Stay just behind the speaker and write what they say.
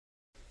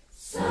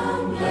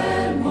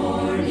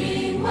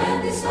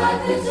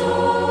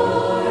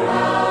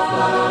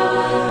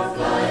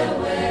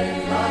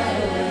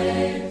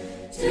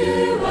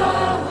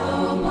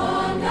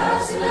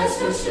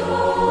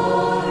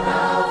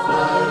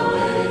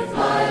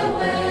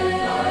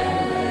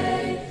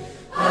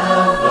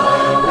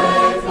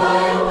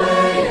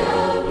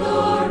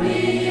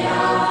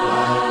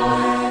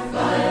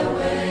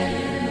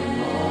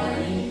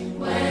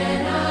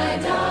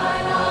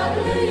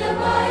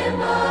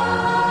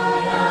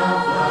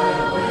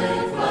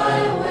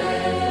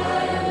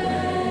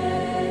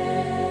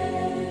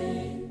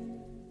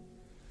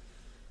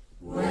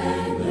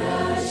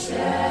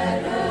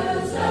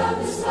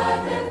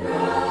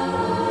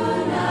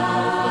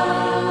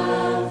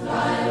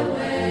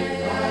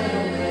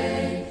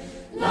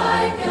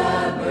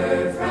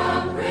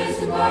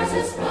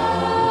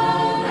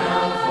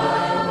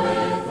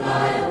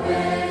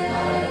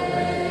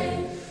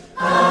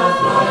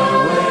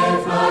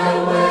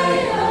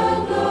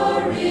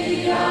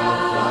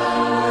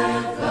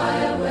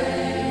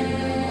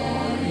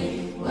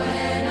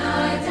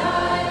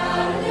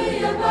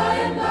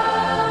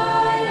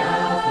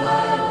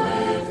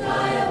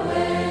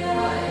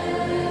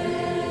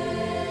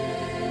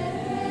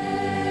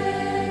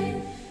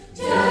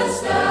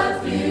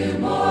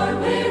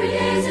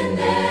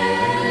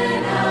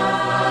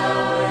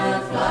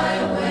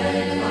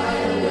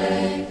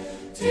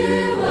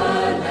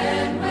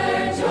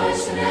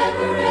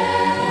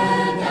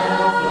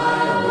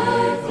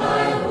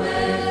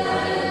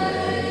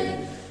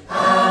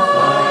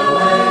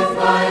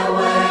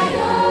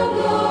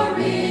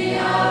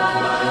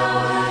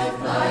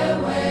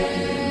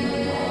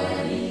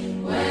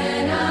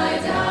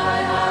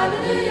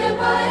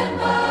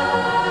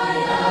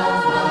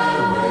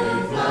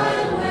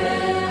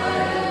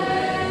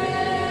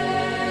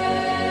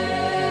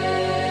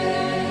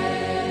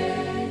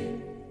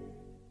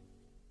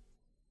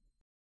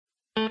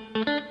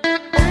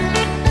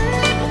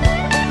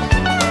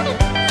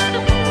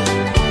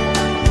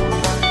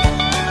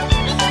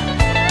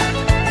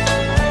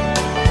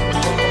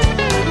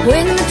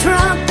When the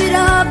trumpet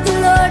of the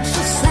Lord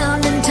shall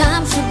sound, and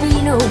time shall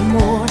be no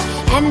more,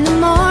 and the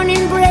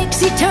morning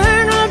breaks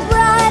eternal,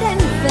 bright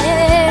and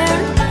fair.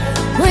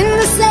 When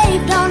the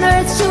saved on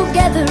earth shall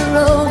gather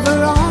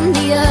over on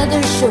the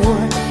other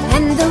shore,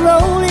 and the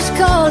roll is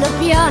called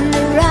up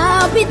yonder,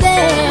 I'll be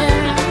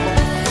there.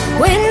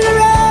 When the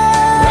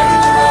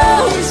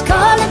roll is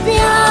called up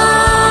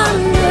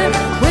yonder,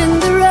 when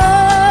the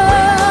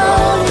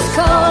roll is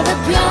called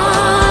up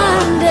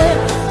yonder,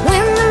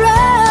 when the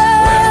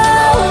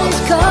roll is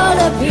called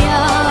up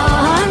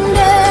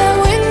yonder,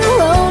 when the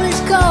roll is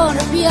called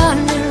up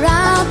yonder,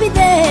 I'll be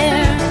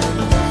there.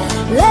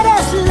 Let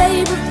us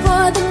labor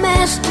for the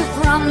Master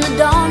from the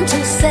dawn to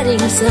setting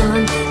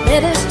sun.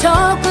 Let us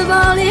talk of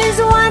all His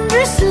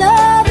wondrous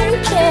love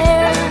and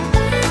care.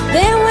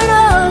 Then when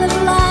all of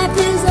life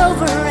is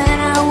over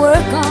and our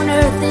work on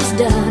earth is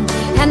done,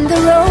 and the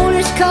roll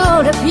is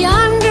called up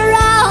yonder,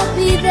 I'll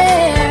be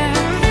there.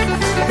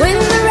 When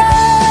the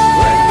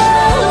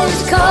roll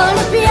is called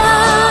up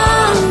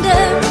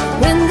yonder,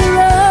 when the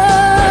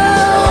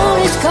roll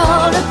is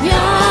called up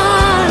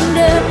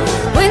yonder,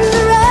 when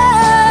the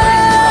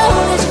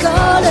roll is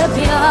called up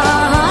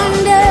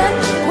yonder,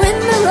 when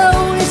the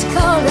roll is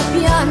called up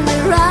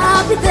yonder,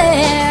 I'll be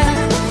there.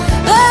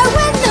 Oh,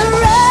 when the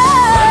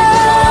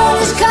roll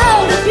is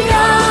called up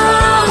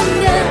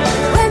yonder,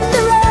 when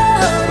the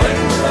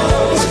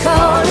roll is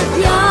called up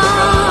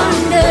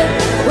yonder,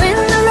 when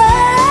the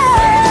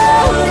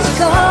roll is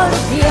called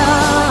up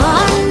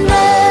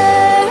yonder,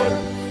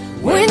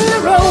 when the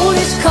roll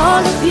is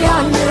called up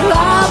yonder,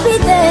 I'll be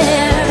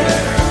there.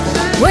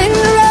 When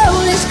the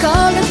roll is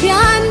called up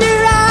yonder,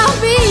 I'll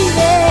be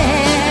there.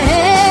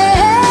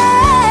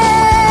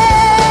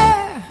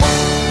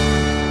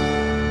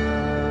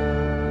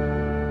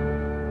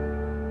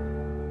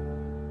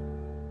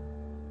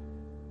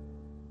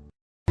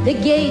 The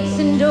gates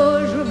and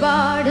doors were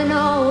barred and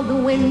all the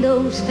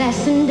windows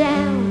fastened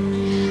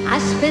down. I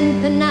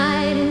spent the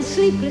night in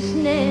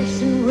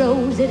sleeplessness and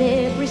rose at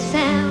every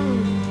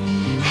sound,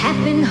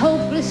 half in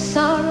hopeless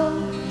sorrow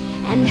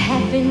and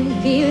half in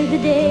fear the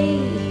day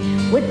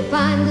would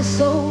find the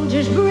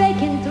soldiers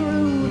breaking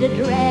through to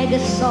drag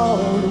us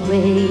all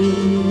away.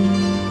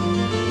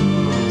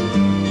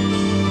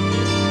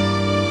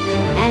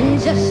 And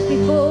just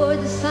before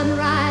the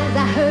sunrise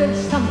I heard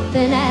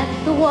something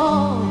at the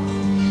wall.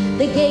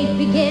 The gate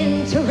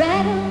began to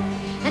rattle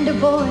and a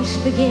voice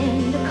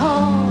began to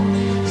call.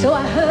 So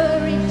I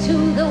hurried to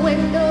the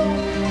window,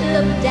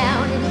 looked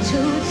down into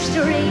the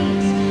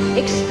streets,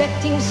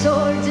 expecting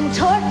swords and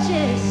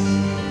torches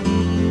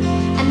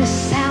and the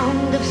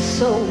sound of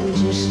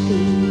soldiers'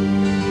 feet.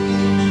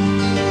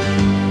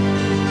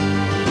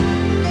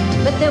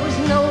 But there was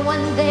no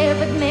one there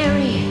but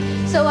Mary,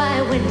 so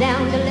I went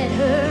down to let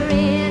her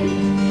in.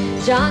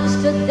 John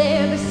stood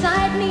there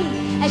beside me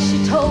as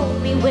she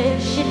told me where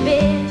she'd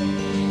been.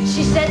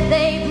 She said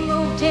they've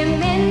moved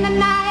him in the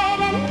night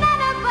and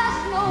none of us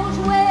knows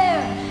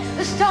where.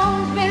 The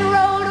stone's been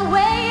rolled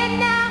away and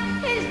now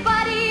his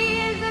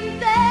body isn't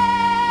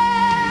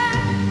there.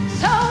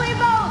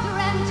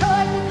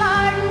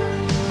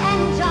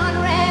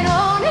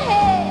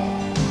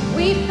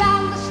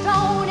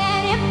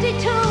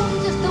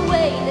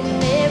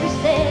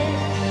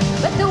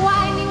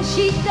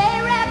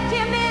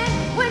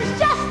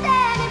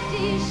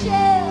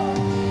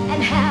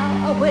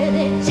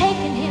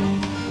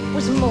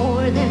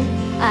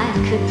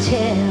 could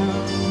tell.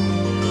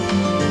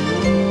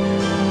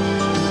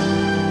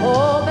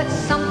 Oh, but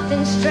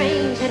something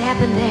strange had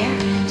happened there,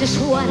 just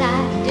what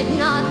I did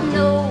not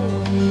know.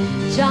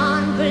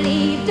 John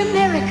believed a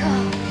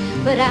miracle,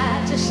 but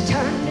I just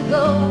turned to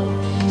go.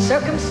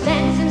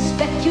 Circumstance and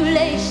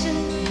speculation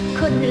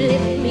couldn't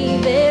lift me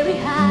very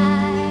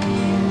high,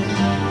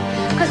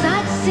 'cause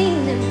I'd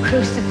seen them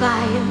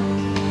crucify him,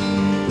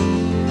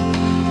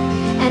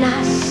 and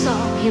I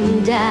saw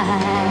him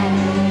die.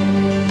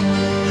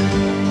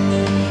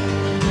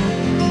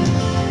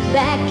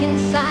 Back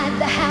inside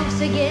the house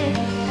again,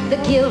 the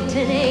guilt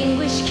and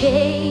anguish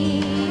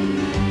came,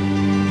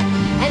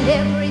 and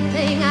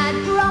everything I'd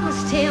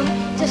promised him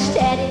just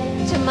added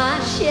to my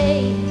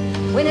shame.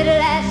 When at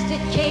last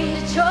it came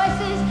to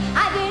choices,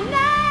 I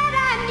denied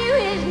I knew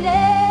his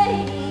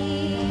name.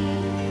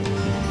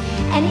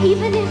 And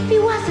even if he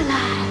was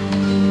alive,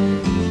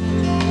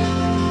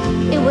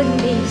 it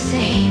wouldn't be the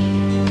same.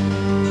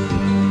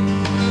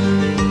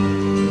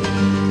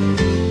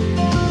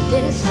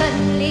 Then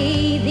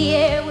suddenly the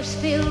air was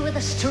filled with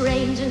a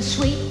strange and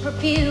sweet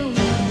perfume.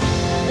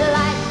 The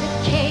light that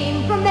came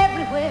from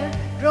everywhere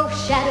drove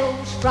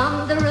shadows from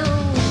the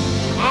room.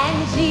 And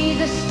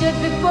Jesus stood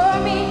before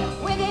me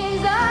with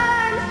his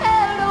arms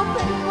held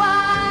open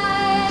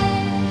wide.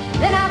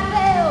 Then I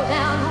fell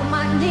down on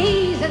my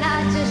knees and I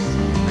just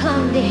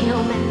clung to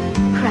him and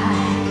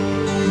cried.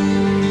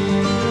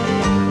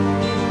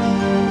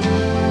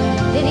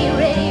 Then he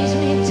raised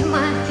me to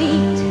my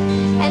feet,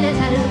 and as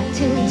I looked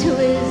into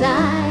his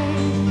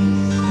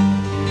eyes,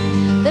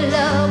 the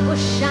love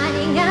was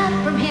shining out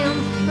from him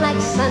like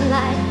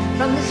sunlight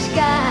from the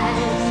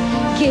skies.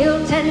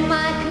 Guilt and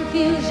my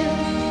confusion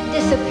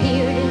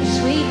disappeared in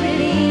sweet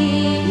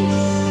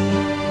release,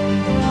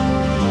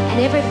 and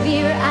every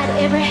fear I'd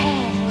ever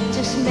had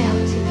just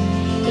melted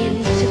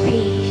into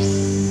peace.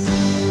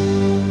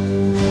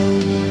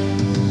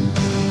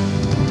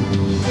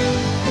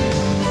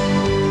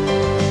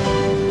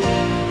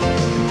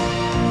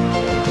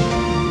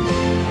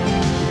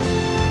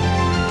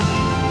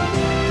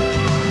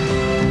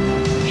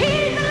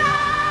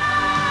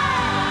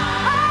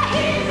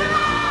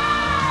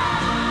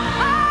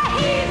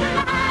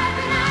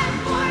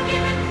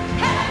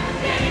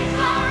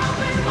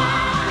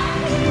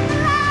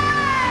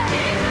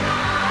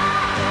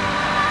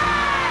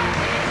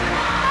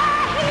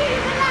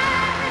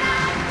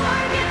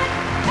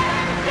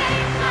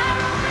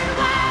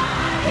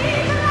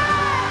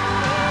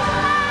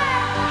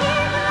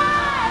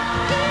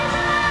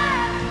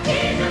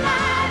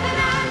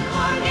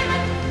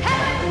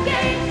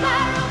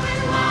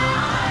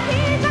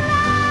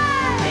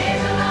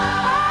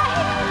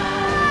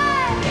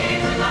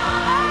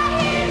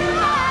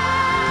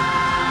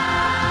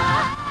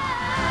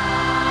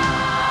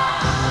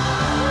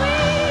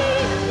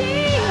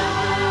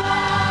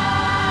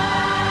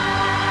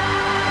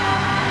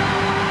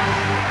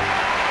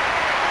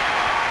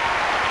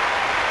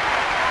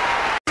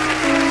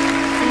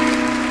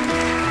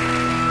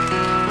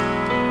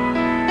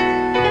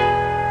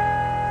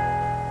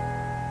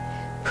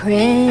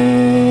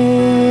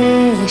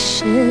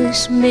 Precious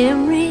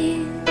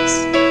memories,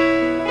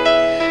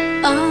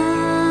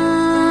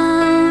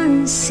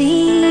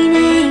 unseen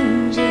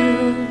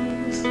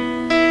angels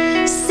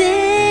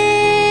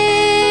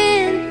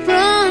sent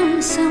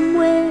from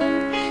somewhere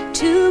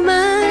to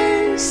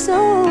my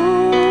soul.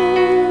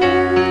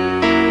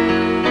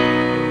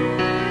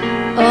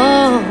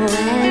 Oh,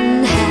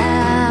 and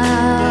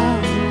how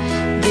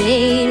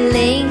they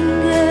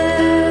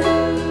linger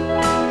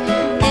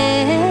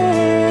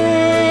ever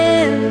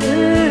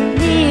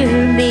near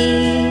me.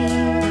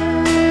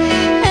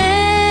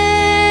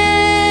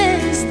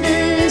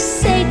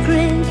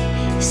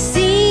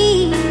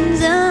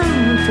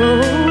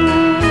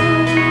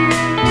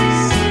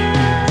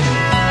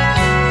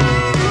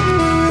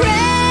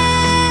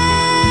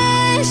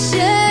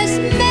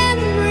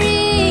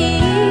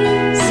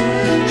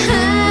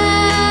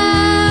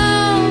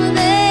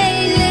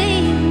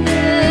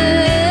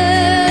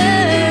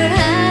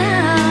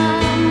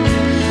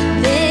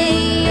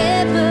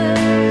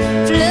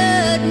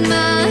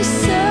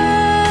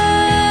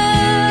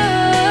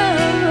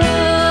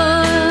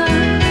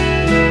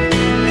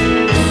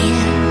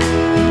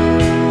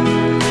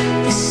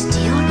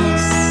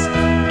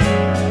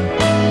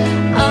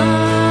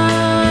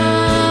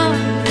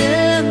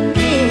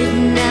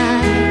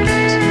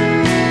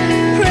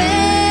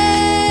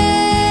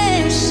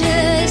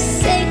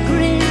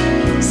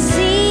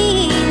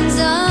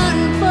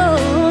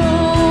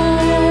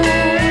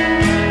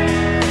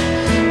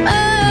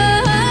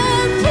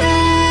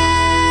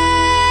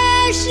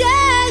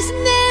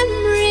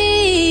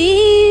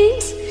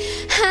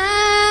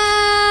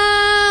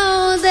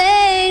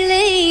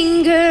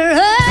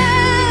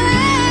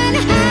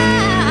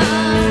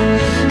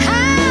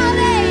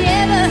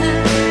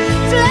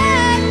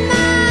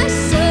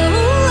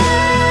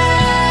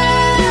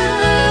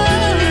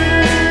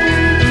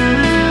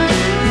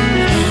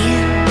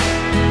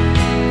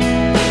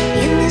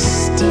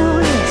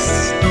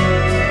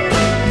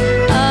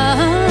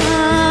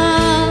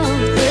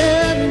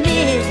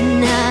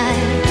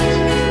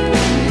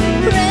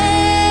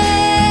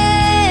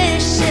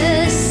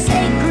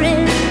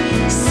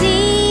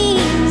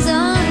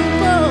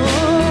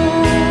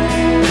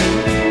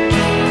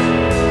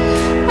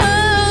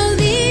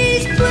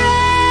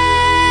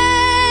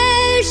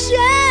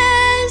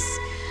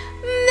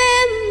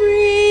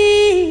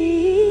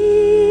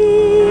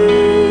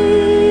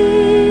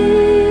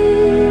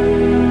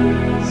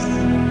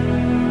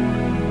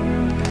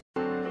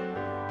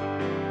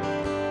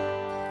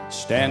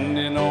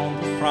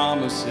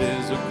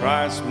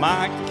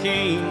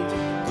 King.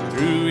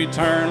 Through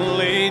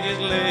eternal ages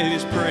let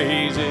his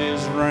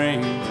praises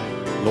ring.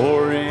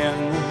 Glory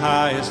in the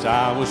highest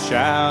I will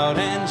shout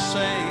and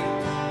sing,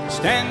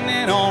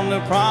 standing on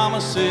the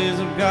promises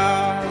of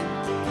God.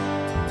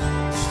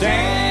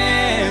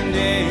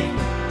 Standing,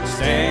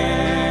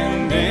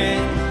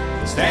 standing,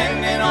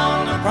 standing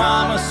on the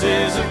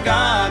promises of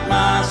God,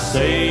 my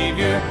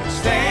Savior.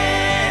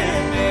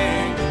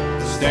 Standing,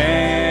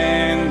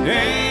 standing,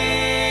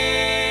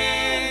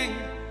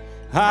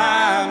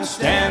 I'm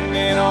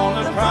standing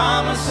on the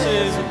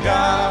promises of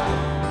God.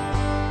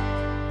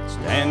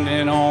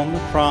 Standing on the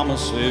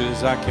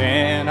promises, I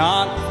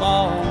cannot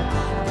fall.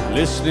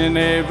 Listening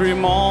every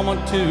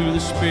moment to the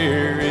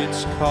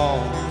Spirit's call.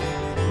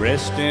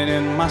 Resting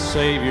in my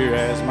Savior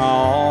as my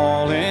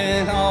all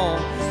in all.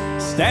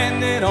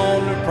 Standing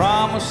on the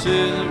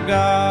promises of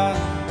God.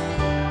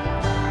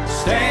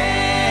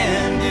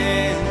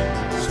 Standing,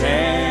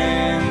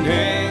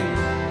 standing,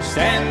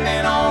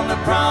 standing on the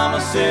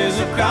promises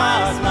of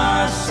God,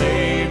 my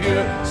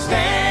Savior.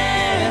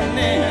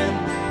 Standing,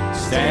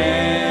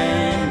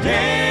 standing,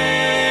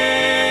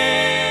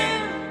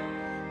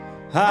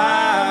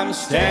 I'm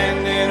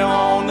standing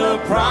on the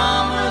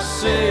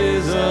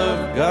promises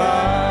of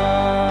God.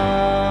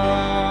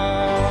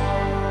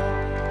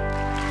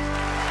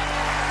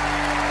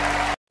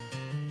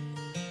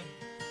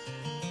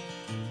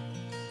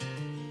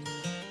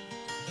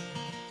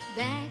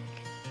 Back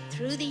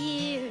through the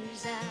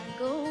years I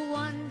go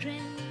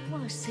wandering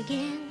once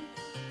again,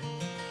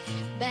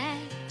 back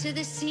to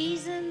the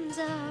seasons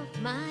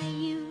of my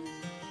youth,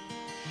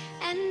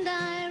 and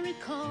I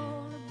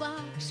recall a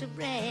box of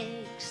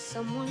rags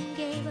someone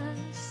gave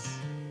us,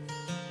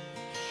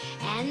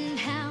 and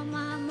how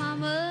my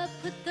mama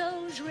put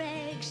those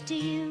rags to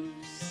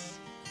use.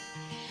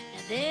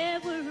 Now there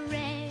were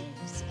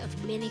rags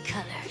of many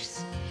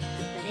colors,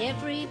 but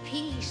every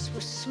piece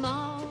was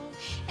small,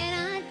 and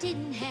I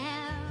didn't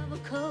have a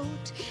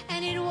coat,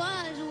 and it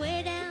was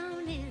way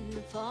down in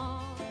the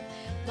fall.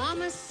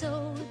 Mama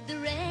sewed the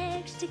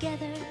rags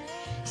together,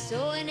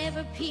 sewing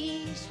every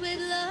piece with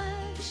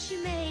love. She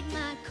made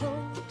my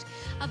coat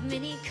of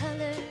many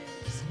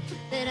colors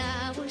that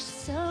I was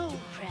so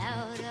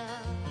proud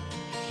of.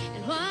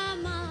 And while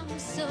Mama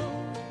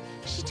sewed,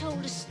 she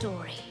told a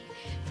story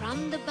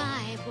from the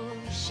Bible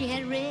she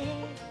had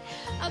read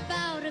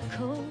about a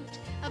coat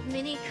of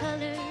many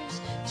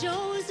colors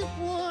Joseph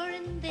wore,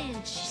 and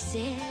then she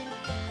said,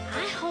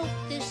 I hope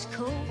this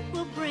coat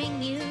will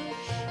bring you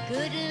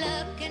good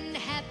luck and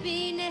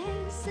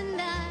happiness.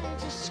 And I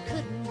just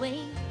couldn't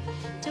wait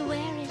to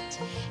wear it,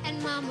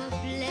 and Mama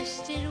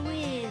blessed it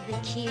with a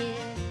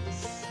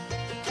kiss.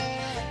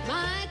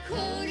 My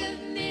coat of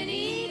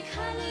many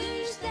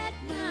colors that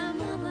my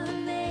mama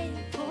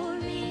made for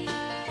me,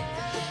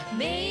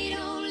 made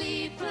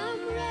only from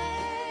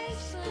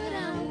rags, but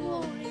I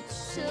wore it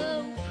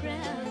so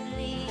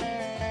proudly.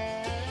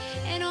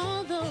 And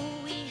although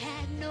we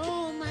had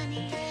no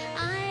money,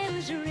 I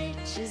was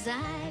rich as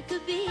I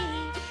could be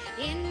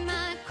in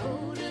my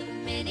coat of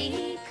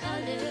many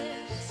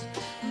colors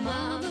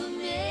Mama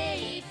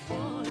made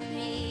for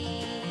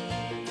me.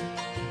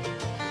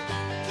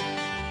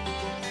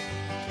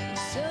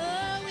 So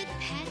with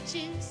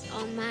patches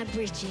on my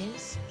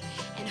breeches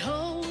and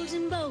holes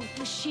in both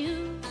my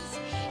shoes,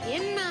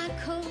 in my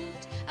coat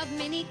of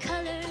many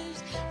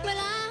colors, well,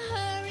 I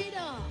hurried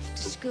off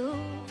to school,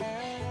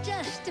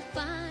 just to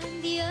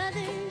find the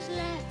others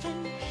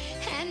laughing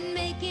and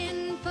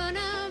making fun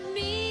of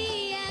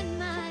me and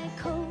my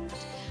coat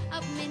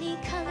of many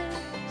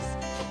colors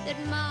that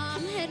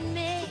Mom had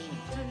made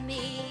for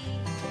me.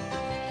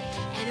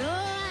 And oh,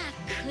 I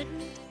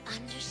couldn't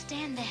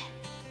understand that,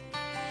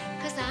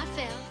 'cause I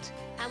felt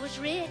I was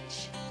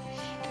rich.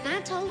 And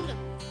I told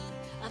them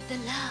of the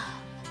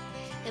love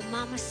that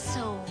Mama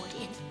sewed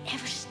in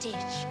every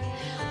stitch.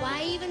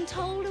 Why, I even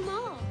told them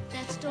all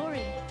that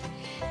story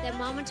that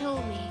Mama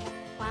told me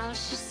while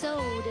she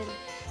sewed, and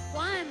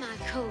why my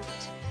coat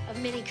of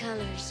many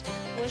colors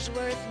was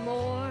worth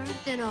more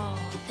than all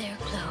their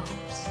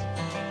clothes.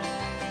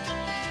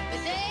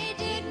 But they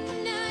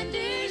didn't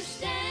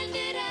understand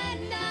it,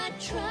 and I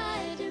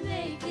tried to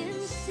make them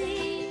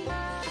see.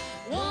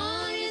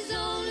 One is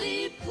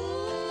only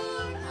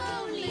poor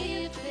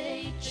only if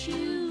they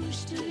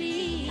choose to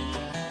be.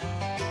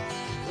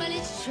 Well,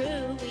 it's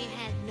true we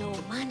had no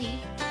money,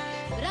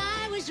 but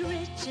I was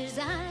rich as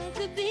I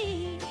could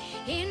be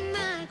in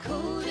my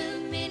coat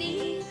of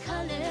many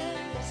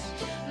colors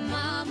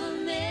Mama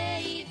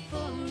made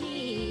for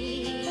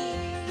me,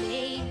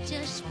 made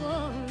just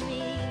for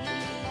me.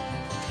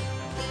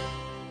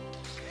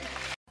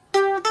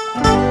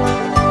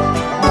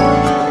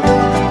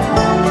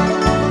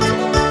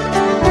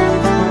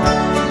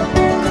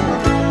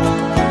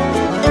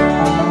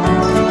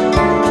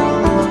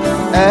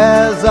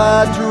 As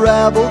I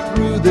travel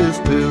through this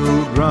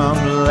pilgrim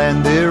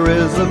land, there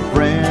is a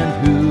friend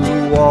who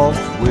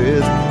walks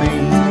with me,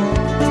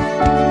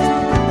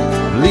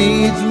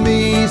 leads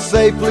me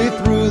safely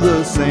through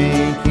the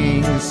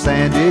sinking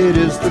sand. It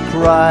is the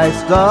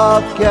Christ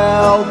of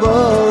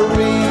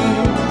Calvary.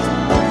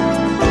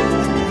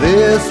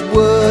 This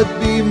would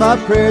be my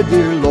prayer,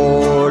 dear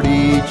Lord,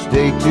 each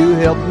day to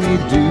help me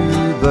do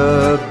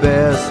the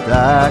best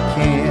I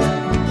can.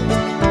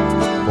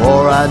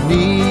 For I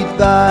need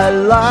thy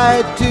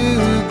light to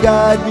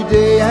guide me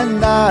day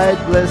and night.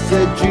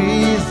 Blessed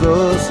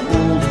Jesus,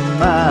 hold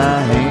my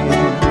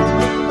hand.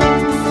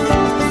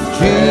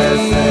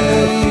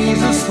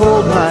 Jesus,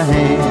 hold my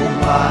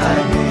hand.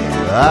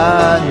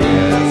 I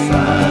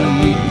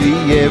need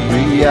thee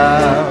every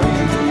hour.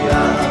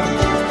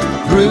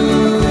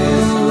 Through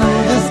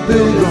this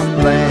pilgrim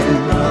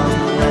land,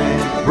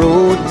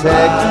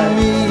 protect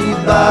me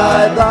by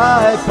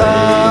thy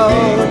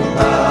power.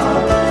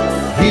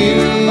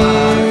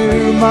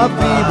 Hear my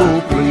feeble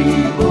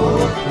plea.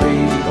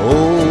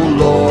 Oh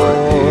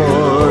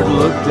Lord,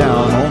 look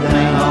down on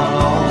me.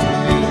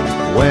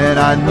 When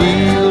I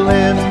kneel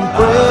in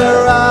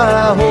prayer,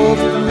 I hope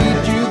to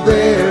meet you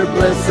there.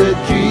 Blessed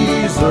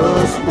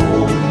Jesus,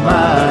 hold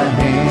my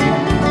hand.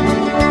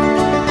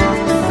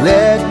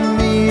 Let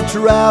me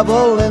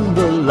travel in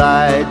the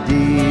light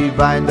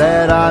divine,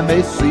 that I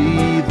may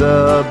see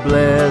the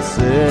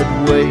blessed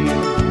way.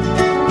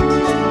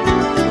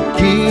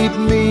 Keep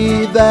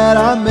me that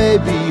I may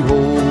be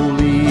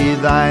wholly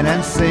thine,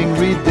 and sing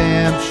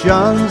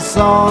redemption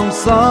song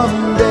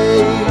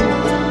someday.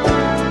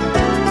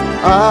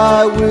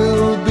 I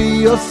will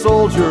be a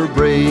soldier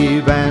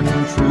brave and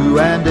true,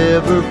 and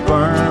ever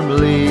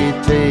firmly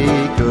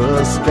take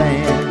a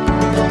stand.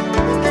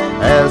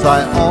 As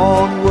I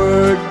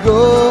onward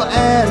go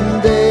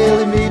and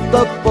daily meet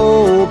the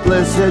foe,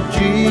 blessed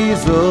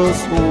Jesus,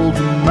 hold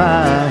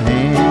my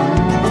hand.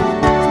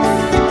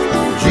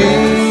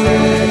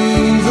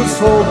 Jesus,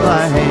 hold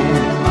my hand.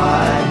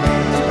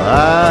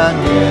 I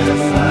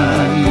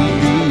need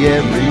thee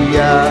every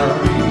hour.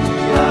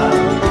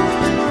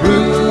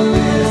 Through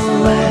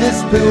this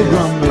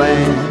pilgrim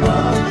land,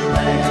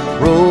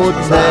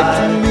 protect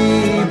me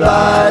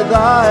by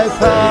thy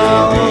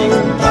power.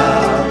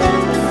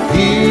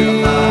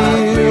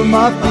 Hear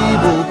my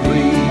feeble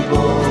plea.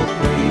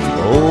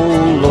 Oh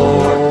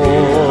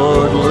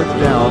Lord, look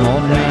down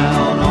on me.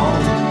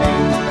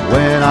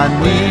 When I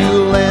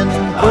kneel in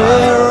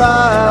prayer, I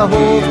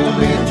hope to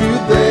meet you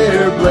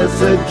there.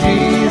 Blessed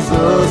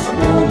Jesus,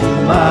 hold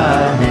my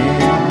hand.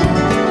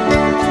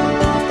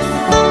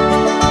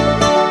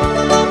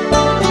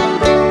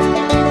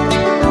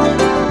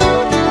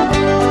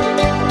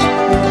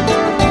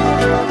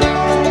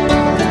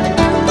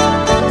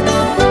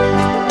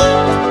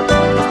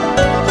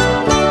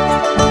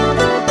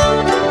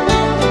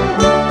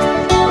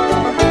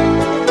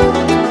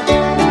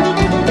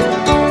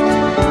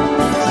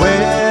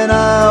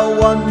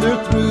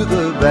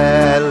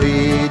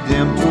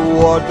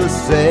 Toward the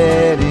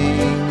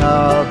setting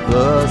of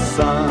the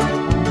sun,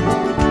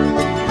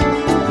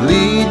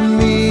 lead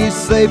me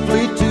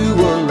safely to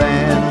a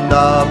land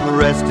of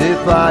rest,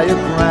 if I a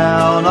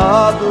crown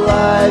of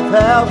life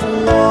have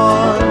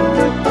won.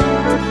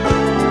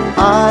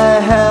 I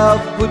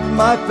have put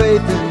my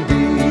faith in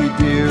thee,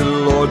 dear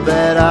Lord,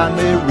 that I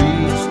may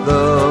reach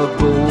the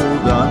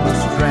golden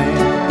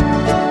strand.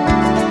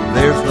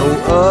 There's no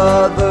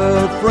other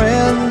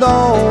friend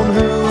on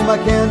whom I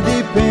can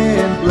depend.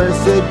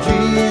 Blessed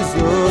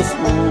Jesus,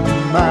 hold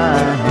my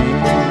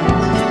hand.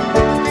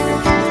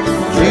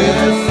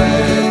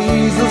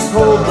 Jesus,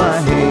 hold my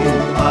hand.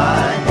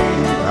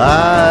 I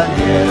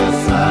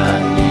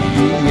need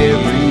thee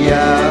every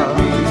hour.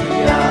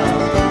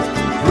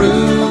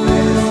 Through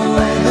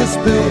this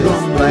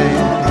pilgrim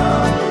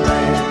land,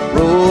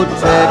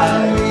 protect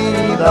me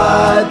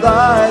by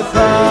thy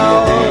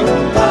power.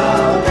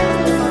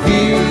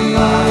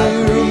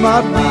 Hear my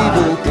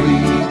feeble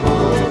plea.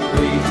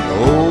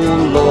 Oh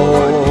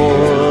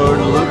Lord,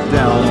 look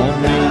down on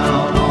me.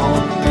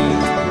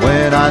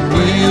 When I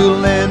kneel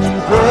in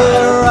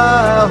prayer,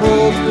 I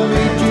hope to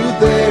meet you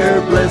there.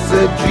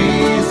 Blessed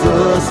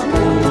Jesus,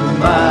 hold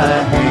my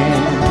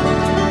hand.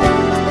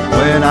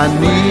 When I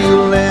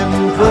kneel in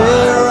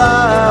prayer,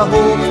 I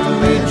hope to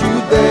meet you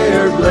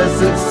there.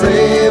 Blessed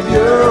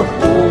Savior,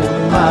 hold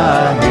my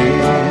hand.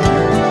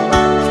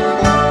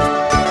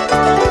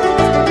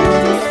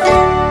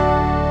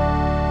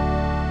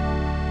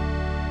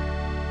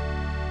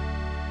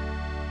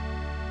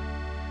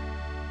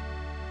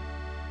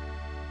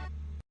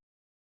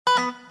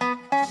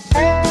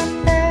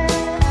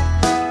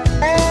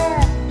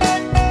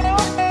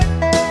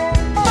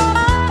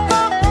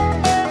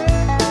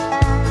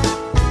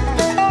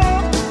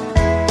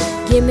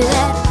 Give me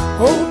that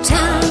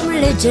old-time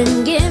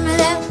religion, give me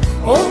that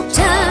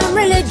old-time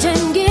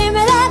religion, give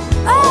me that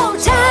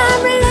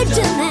old-time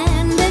religion,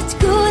 and it's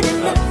good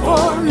enough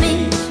for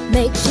me.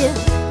 Makes you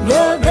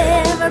love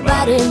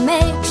everybody,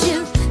 makes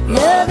you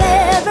love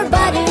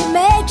everybody,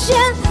 makes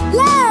you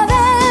love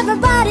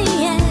everybody,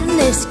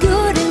 and it's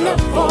good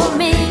enough for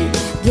me.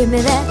 Give me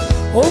that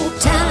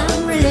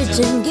old-time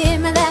religion, give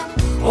me that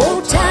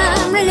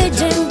old-time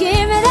religion,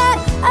 give me that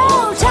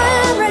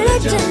old-time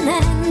religion,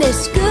 and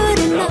it's good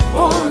enough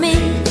for me.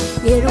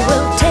 It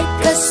will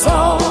take us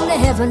all to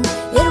heaven.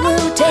 It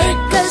will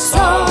take us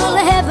all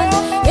to heaven.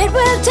 It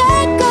will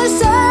take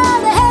us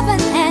all to heaven,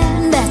 and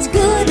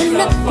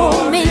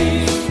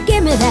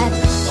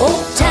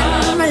old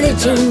time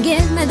religion,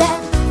 give me that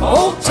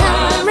old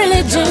time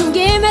religion,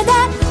 give me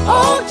that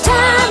old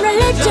time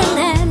religion,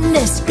 and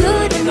it's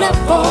good enough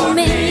for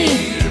me.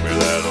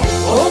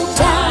 Old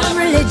time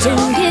religion,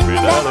 give me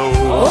that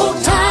old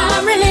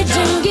time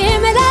religion, give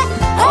me that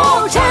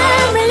old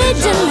time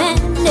religion, and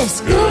it's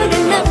good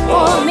enough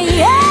for me.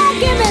 Yeah,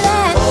 give me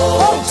that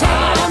old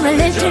time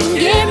religion,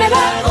 give me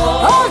that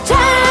old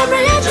time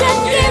religion,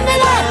 give me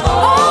that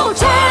old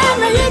time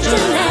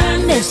religion,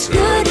 and it's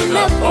good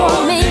enough for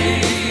me.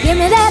 Give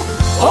me that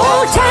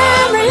old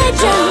time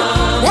religion,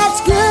 that's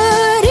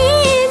good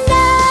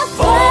enough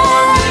for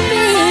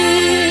me.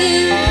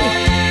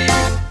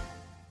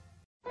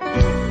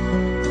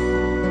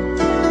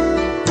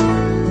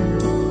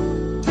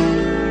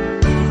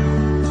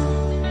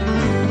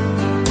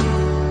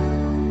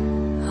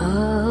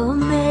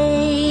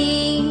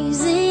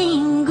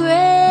 Amazing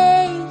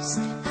grace,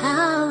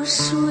 how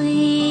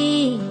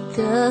sweet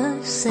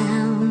the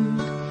sound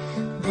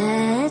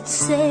that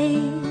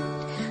saved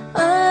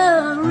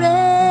a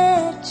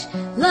wretch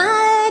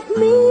like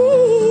me.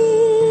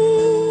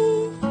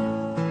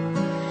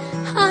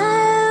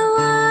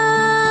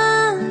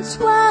 I once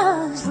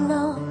was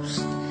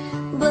lost,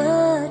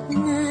 but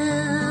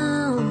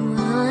now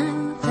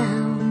I'm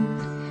found.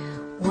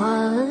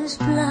 Was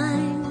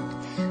blind,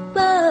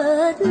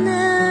 but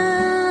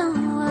now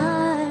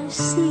I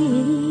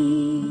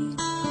see.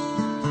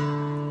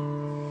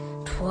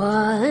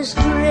 'Twas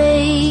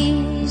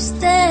grace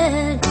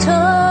that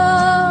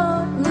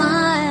taught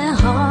my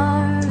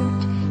heart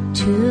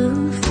to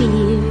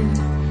fear,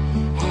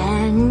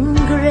 and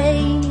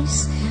grace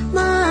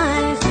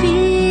my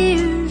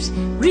fears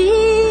relieved.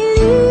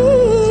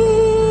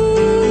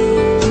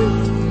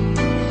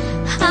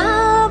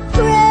 How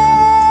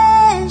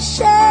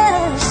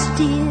precious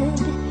did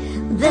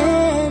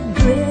that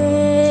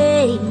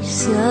grace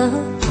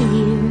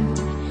appear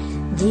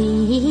the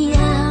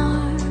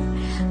hour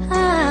I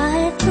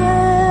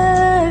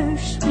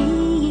first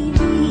believed.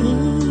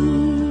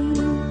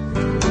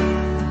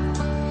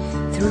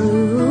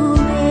 Through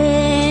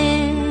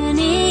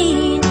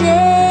many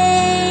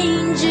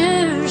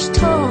dangers,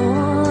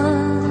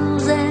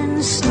 toils,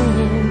 and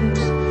snares,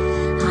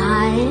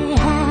 I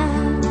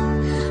have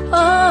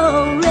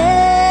already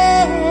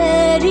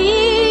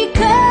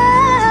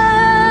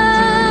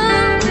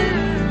come.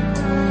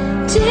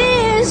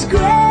 'Tis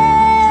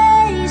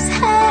grace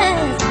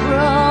hath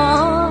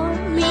brought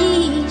me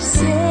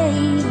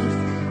safe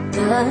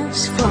thus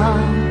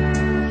far,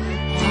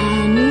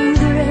 and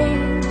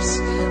grace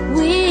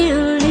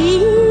will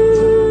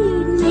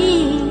lead me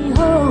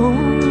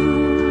home.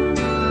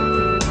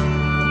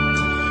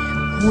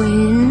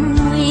 When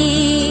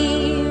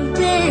we've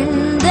been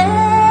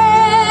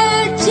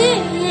there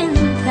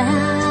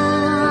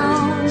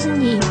 10,000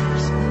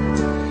 years,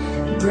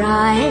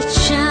 bright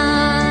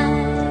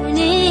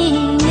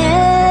shining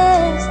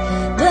as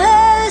the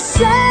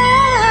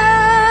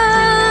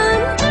sun,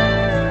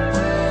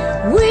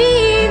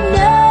 we've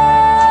no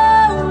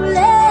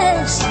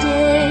less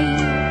day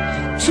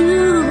to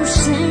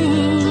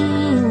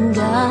sing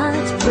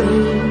God's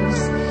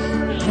praise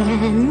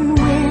than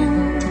when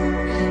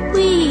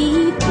we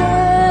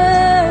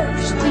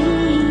first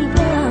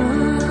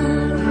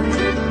begun.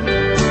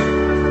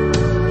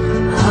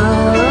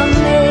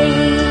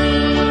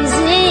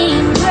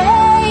 Amazing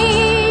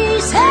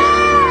grace,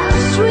 how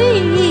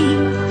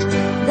sweet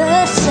the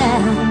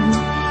sound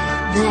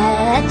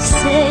that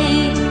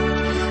saved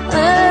a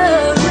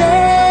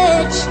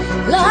wretch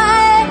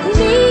like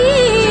me.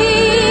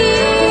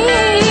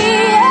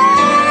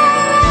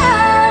 I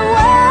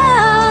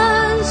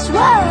once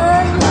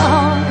was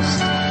lost,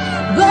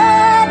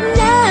 but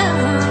now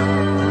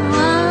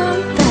I'm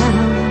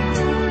found.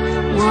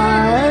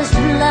 Was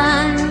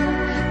blind,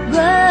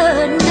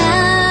 but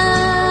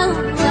now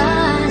I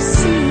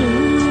see.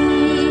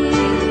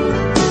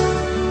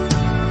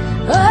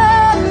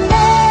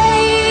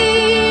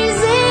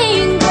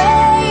 Amazing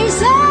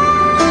grace,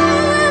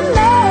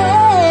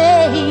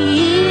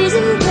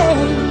 amazing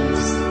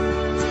grace,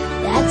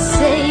 that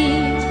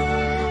saved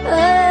a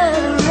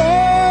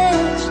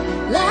wretch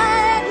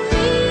like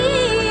me.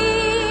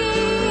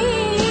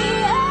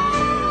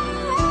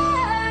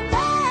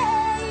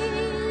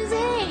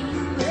 Amazing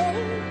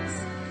grace,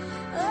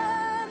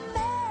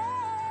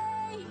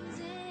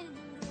 amazing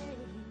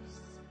grace.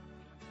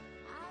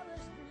 I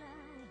was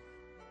blind,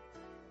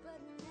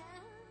 but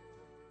now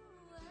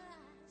I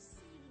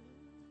see.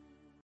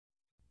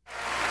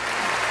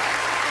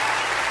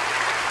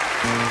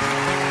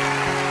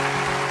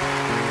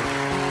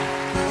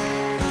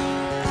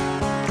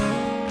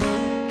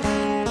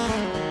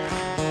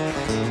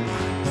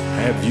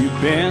 Have you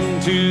been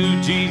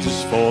to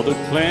Jesus for the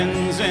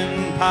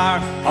cleansing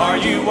power? Are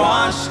you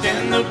washed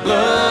in the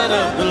blood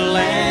of the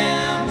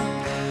Lamb?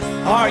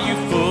 Are you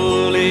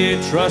fully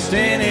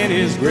trusting in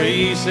His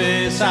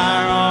graces?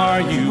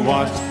 Are you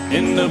washed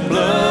in the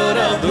blood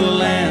of the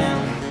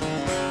Lamb?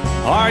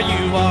 Are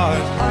you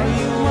washed? Are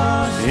you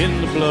washed in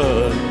the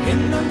blood?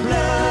 In the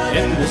blood,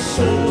 in the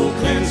soul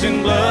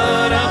cleansing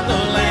blood of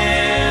the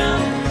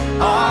Lamb?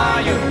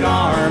 Are your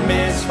garments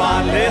garments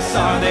spotless?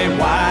 Are they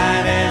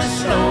white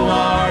as snow?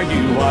 Are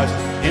you washed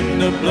in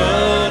the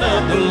blood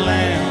of the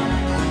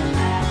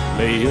Lamb?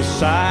 Lay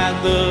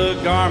aside the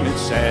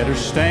garments that are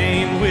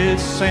stained with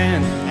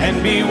sin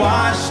and be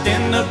washed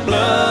in the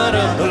blood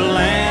of the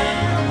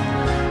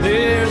Lamb.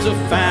 There's a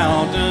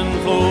fountain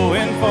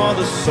flowing for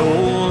the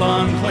soul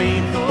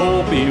unclean.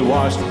 Oh, be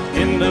washed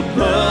in the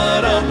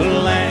blood of the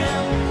Lamb.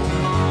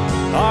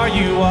 Are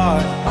you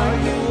washed? Are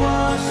you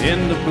washed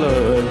in the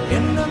blood?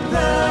 In the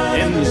blood,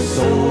 in the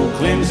soul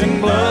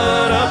cleansing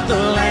blood of the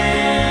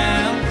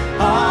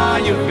Lamb. Are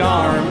your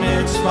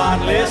garments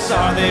spotless?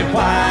 Are they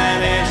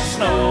white as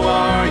snow?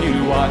 Are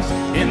you washed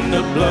in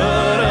the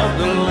blood of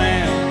the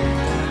Lamb?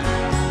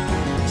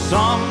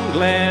 Some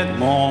glad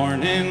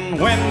morning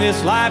when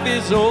this life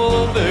is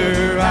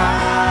over,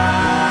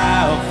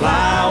 I'll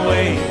fly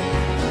away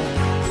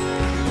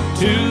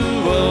to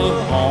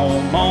a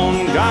home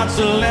on God's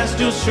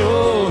celestial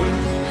shore.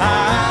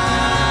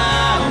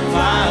 I'll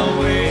fly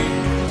away.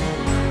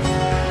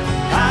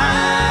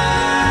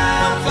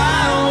 I'll fly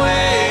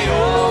away,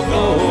 oh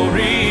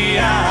glory,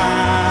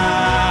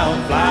 I'll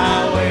fly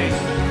away.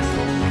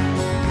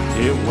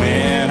 Yeah,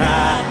 when I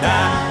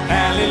die,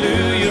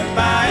 hallelujah,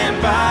 by and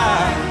by,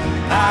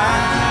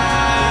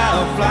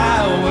 I'll fly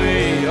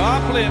away.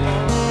 I'll play it.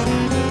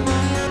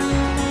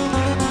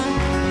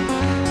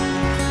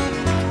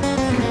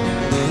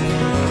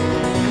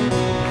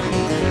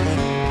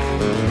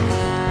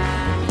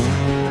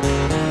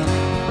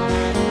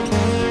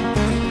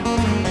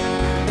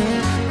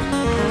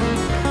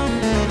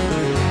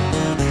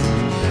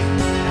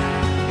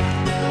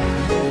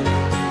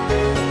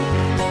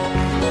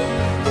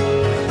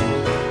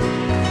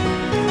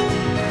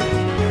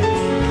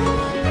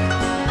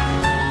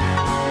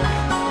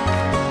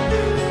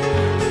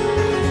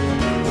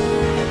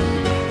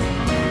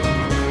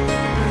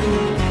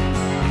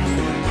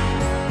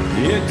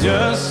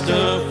 Just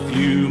a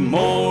few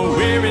more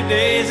weary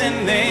days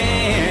and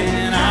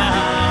then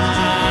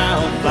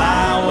I'll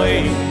fly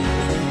away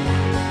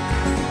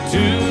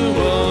to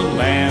a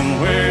land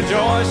where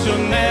joy shall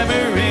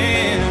never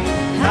end.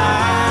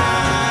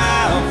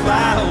 I'll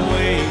fly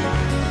away.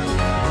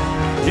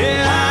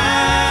 Yeah,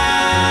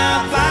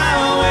 I'll fly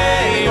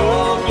away,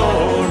 oh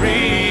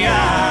glory,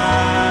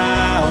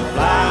 I'll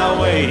fly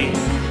away.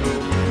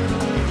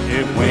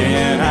 Yeah,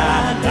 when I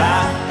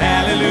die,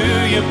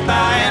 hallelujah,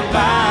 by and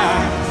by,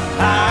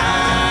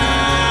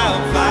 I'll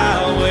fly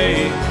away.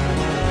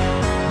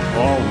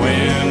 Or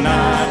when I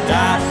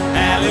die,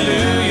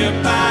 hallelujah,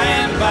 by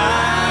and by,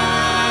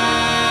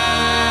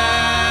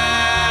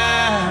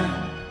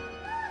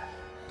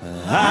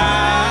 I'll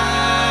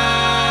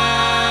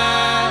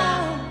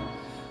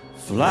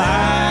fly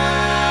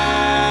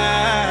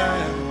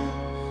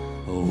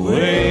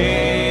away.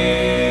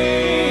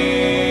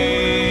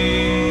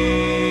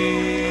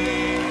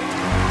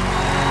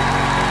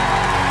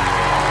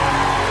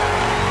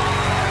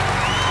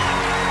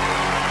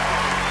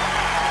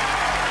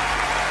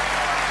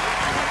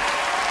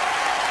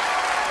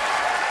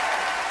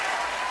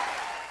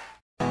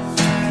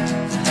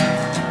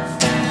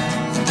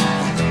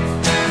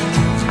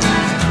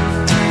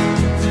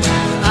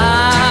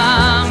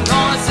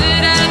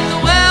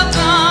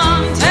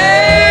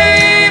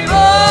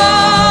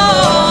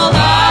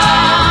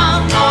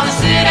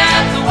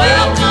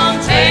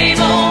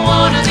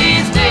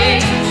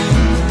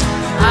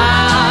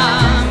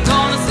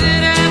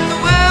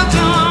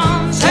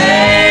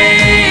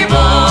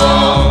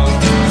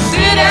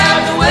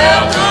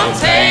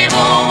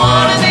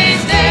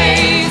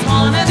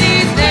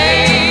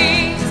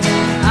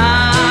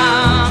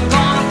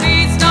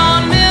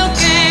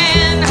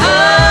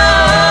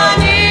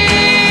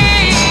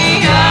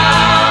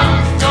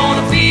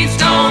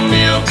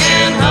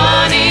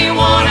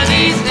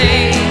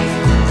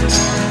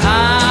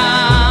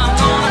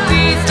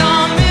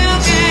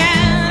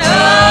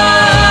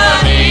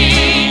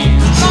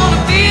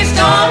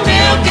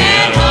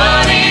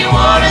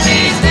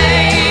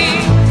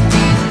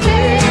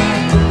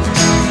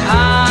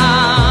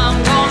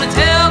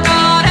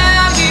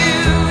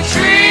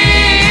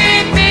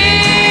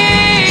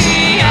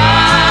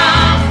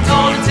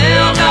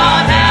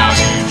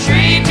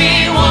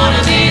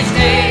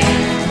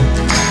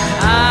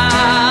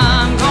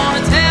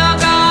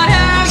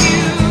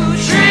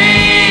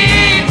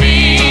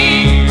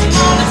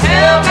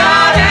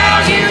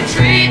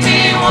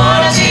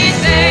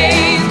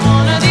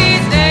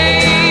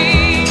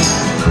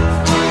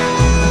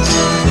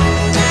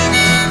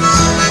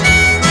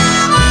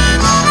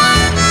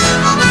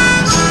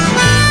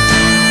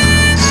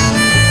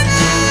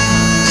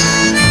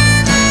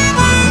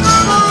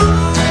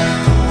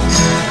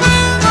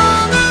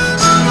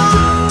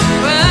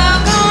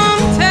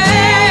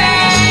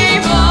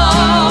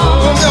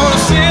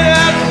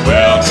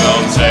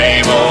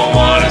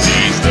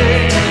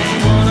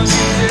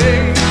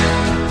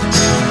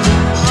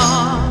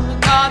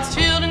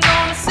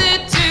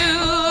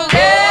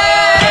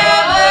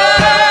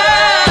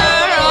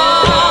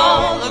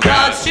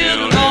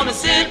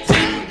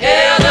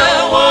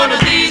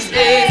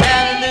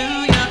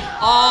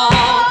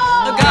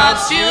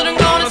 God's children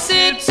gonna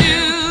sit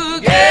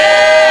together.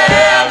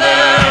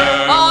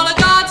 All of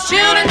God's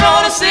children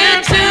gonna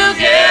sit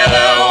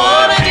together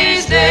one of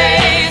these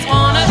days,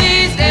 one of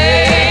these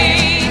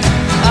days.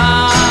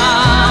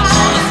 I'm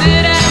gonna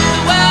sit at the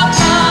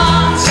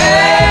welcome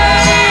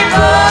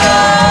table.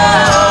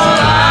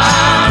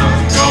 I'm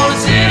gonna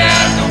sit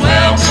at the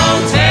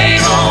welcome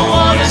table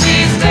one of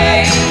these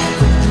days.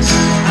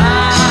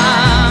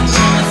 I'm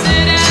gonna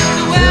sit at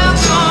the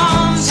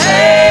welcome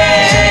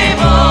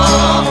table.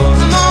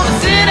 I'm gonna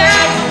sit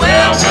at the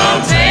welcome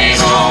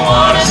table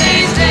one of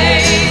these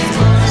days.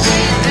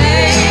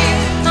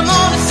 I'm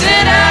gonna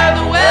sit at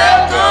the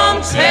welcome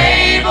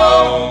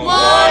table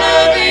one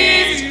of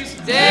these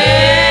days.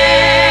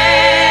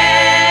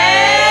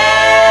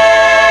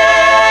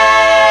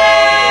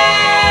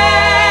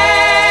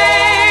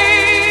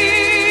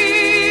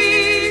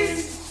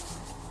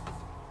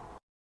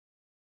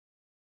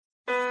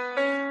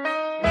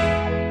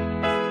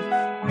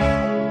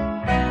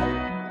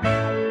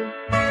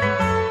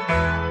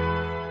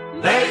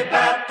 They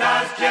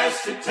baptized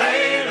Jesse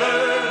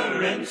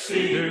Taylor in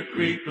Cedar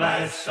Creek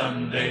last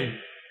Sunday.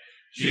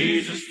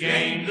 Jesus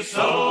gained a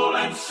soul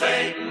and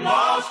Satan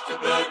lost a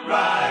good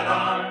right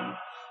arm.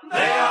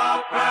 They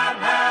all cried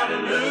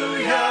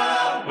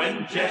hallelujah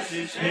when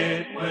Jesse's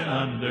head went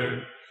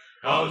under,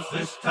 'cause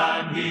this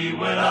time he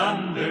went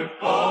under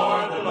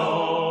for the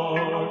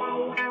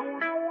Lord.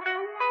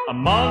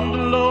 Among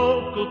the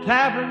local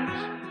taverns,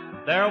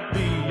 there'll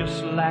be a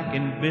slack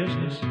in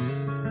business,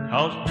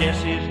 'cause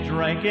Jesse's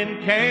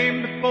drinking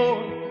came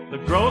before the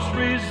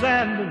groceries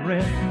and the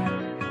rent.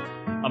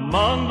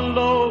 Among the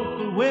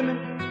local women,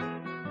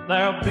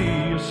 there'll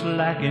be a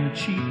slack in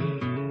cheating,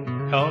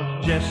 'cause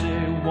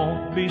Jesse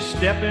won't be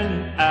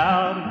stepping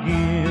out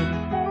again.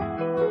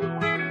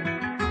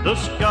 The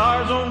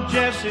scars on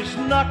Jesse's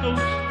knuckles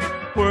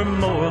were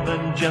more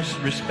than just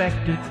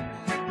respected.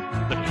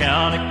 The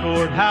county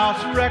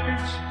courthouse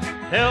records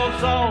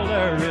tells all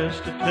there is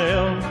to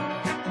tell.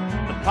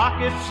 The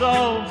pockets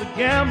of the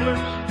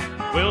gamblers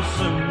will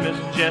soon miss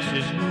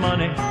Jesse's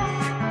money,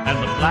 and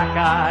the black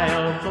eye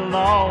of the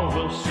law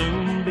will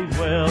soon be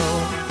well.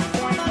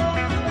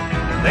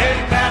 They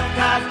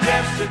baptized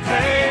Jesse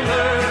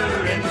Taylor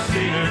in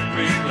Cedar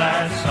Creek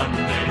last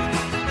Sunday.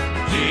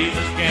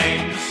 Jesus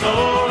gained a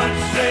soul and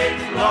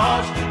Satan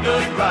lost a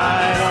good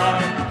right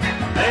arm.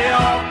 They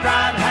all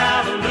cried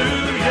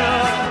hallelujah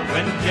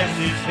when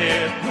Jesse's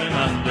head went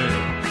under,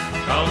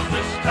 'cause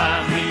this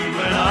time he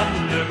went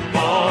under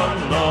for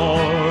the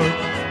Lord.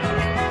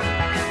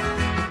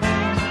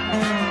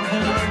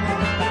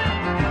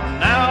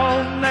 Now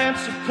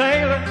Nancy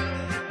Taylor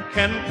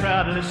can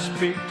proudly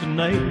speak to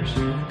neighbors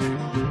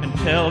and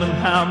tell them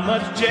how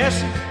much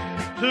Jesse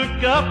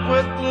took up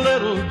with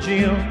little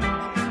Jim.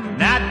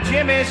 Now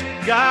Jimmy's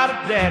got a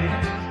daddy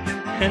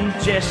and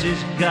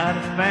Jesse's got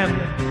a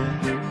family,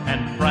 and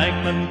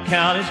Franklin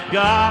County's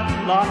got a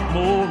lot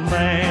more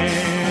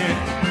land.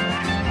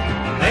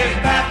 They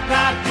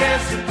baptized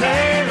Jesse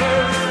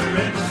Taylor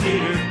in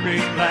Cedar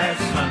Creek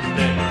last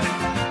Sunday.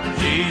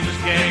 Jesus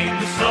gained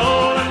a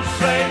soul and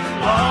Satan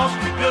lost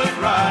a good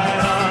right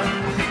arm.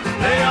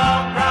 They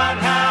all cried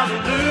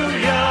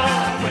hallelujah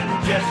when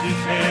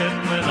Jesse's head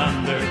went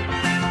under,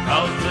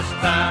 'cause this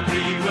time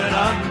he went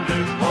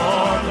under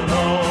for the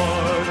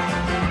Lord.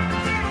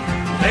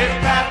 They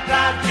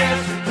baptized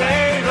Jesse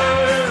Taylor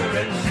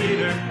in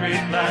Cedar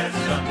Creek last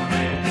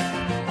Sunday.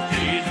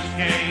 Jesus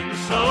gained a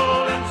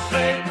soul and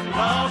Satan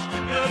lost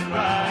a good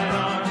right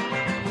arm.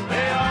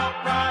 They all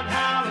cried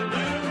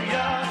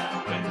hallelujah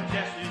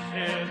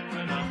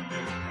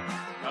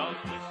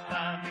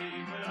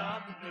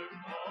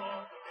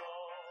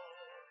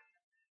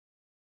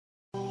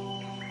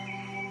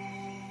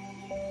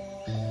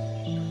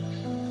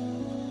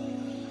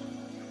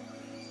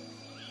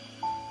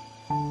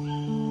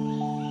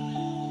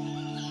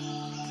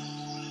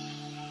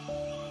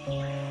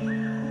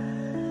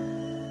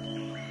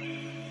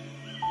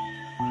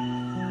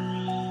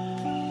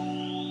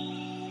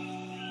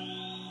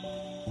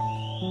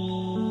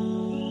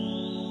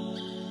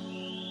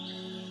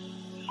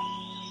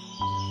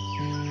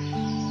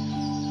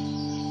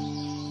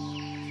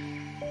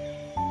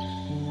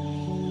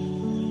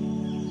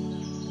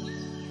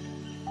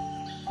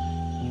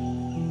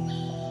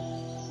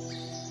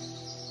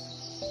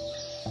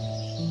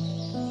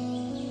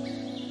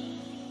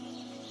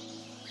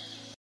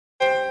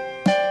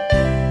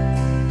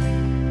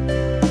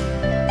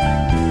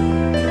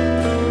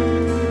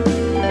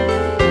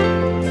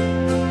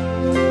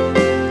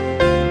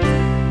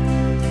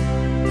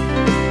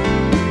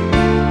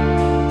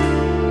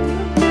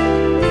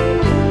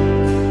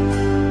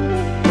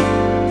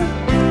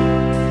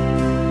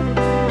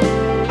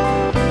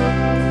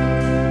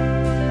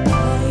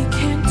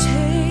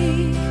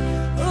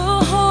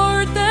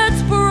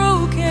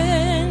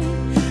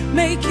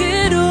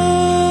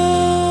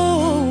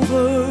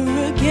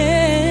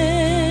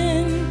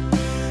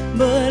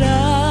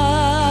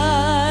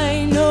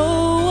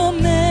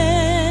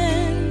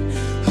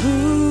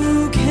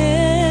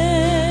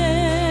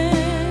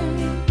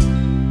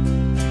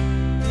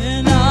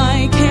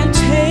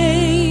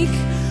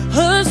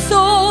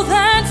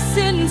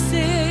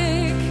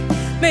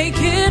make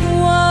it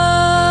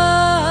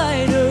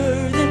whiter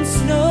than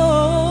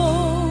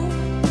snow.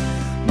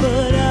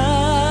 But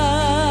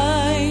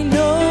I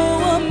know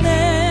a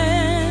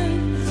man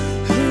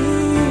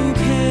who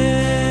can.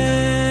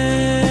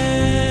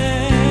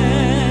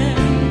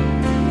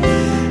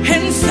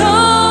 And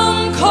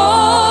some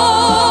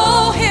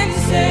call him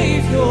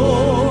Savior,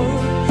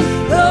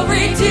 the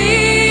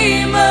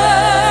Redeemer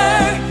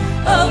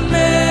of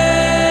man.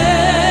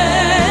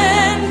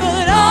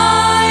 But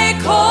I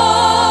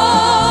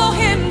call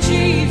him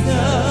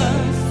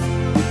Jesus,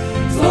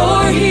 for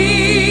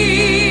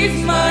he's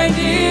my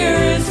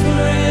dearest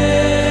friend.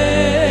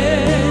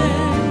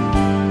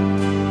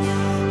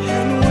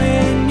 And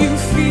when you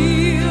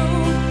feel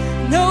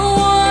no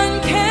one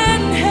can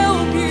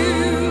help you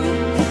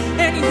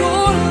and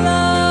your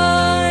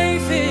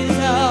life is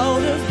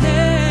out of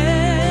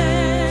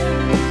hand,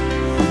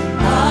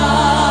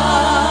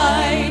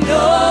 I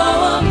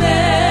know a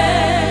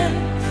man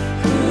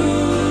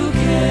who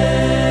can.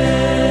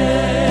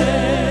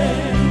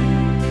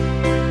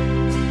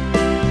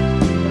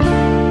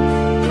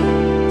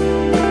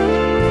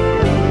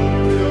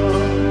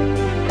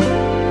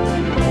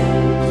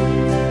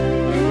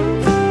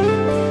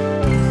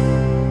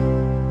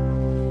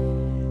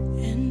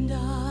 And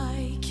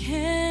I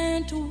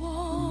can't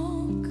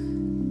walk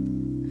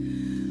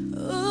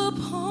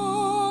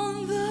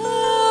upon the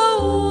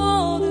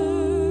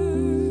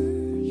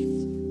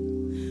waters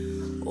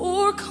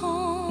or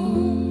calm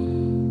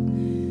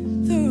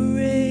the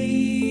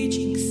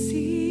raging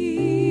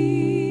sea.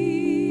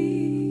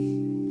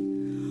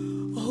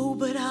 Oh,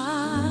 but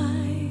I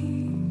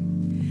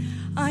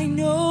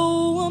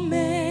know a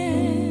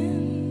man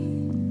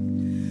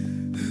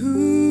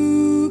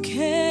who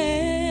can.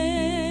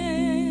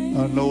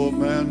 I know a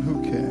man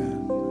who can.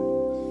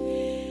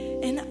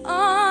 And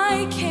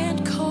I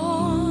can't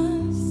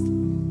cause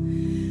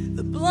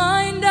the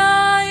blind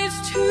eyes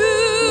to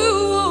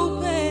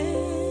open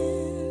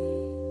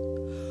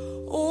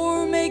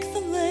or make the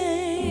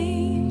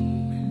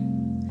lame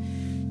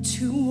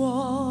to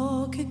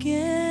walk again.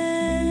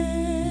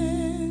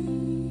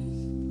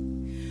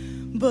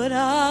 But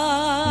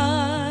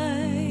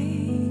I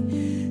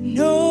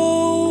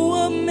know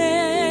a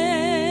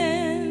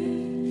man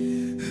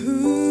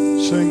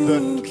who Sing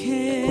that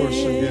can.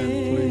 chorus again,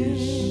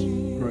 please,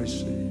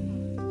 Gracie.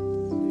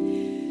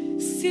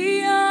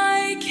 See,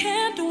 I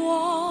can't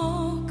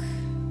walk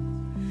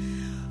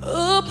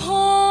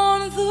upon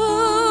the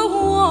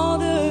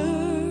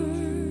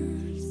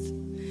waters.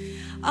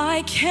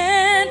 I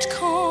can't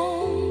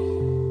calm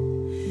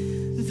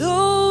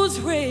those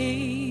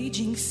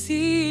raging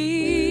seas.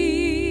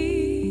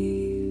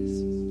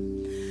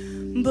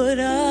 But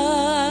I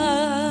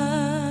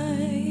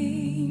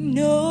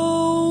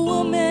know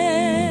a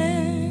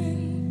man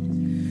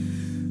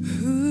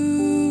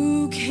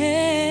who can.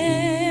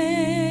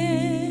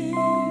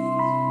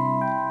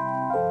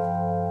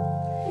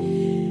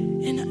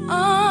 And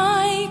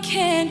I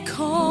can't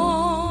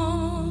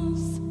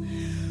cause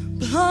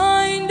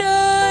blind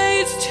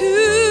eyes to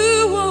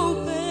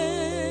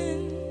open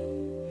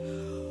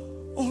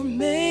or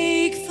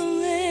make the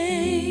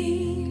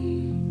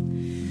lame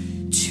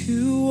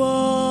to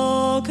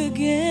walk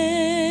again.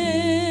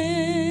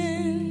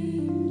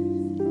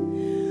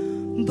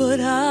 But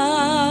I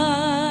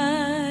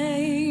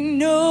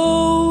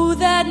know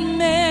that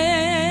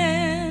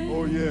man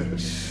Oh,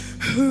 yes.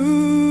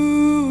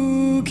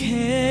 who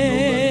can.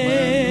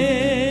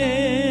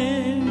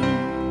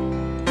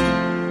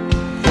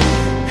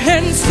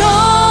 And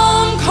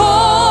some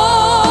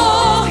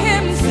call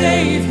him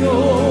Savior,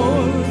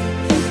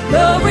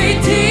 the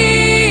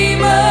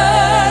Redeemer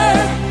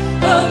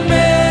of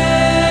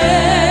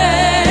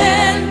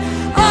man.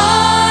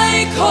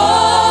 I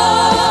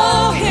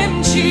call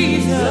him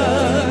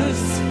Jesus,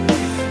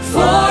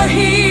 for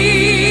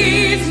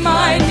he's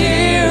my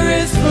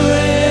dearest friend.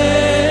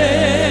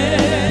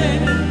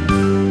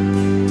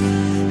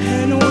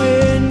 And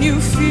when you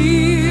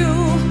feel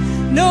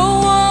no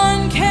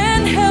one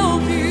can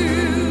help you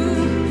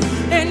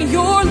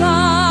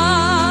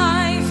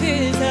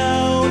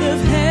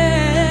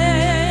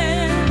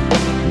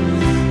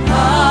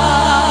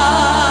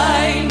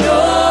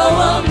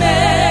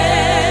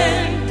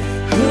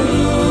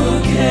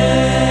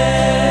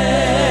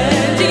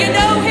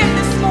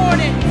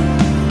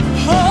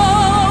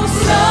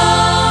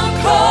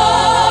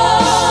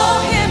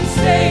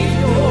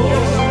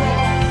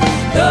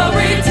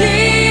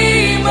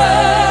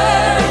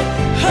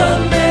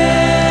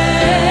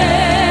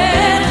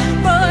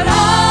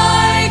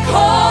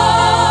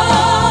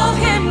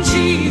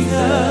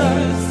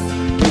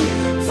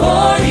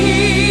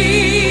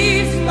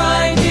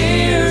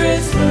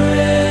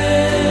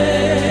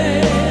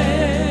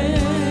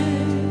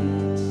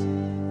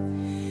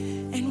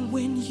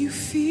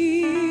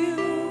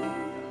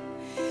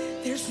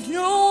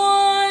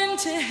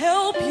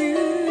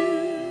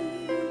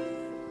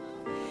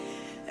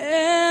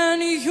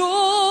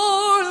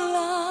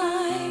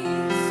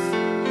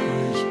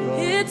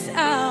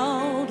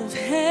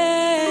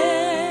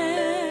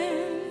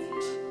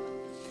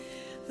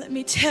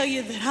Tell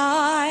you that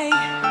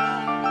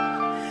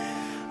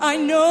I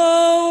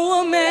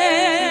know a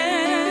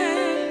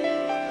man.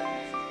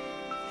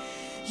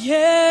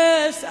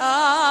 Yes,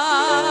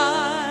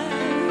 I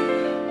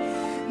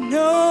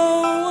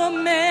know a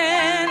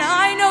man.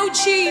 I know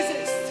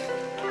Jesus.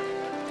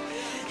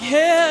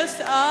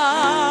 Yes,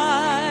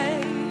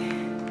 I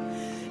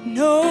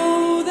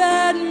know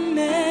that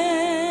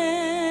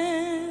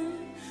man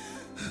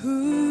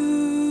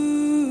who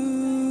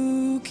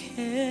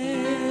can.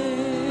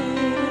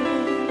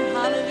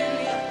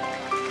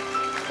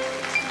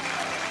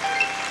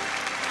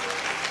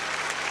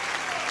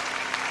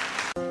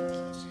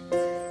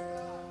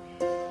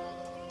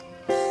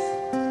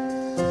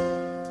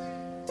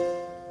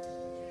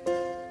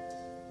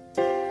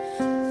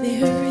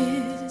 There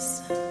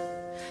is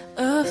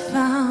a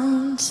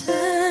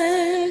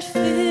fountain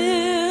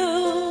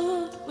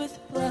filled with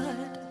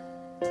blood,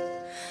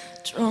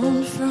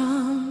 drawn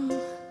from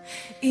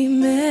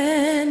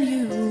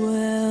Emmanuel's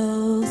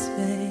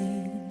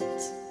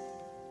veins,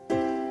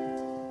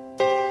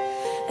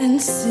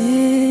 and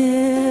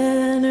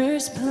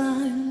sinners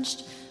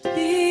plunged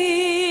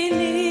beneath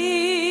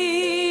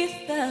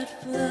that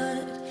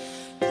flood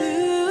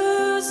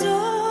lose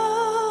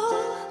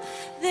all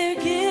their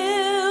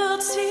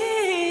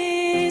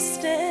guilty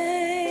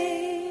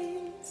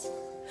stains,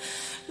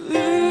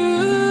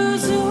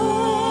 lose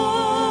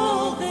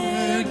all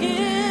their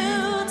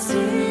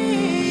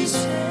guilty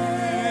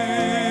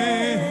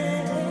stains.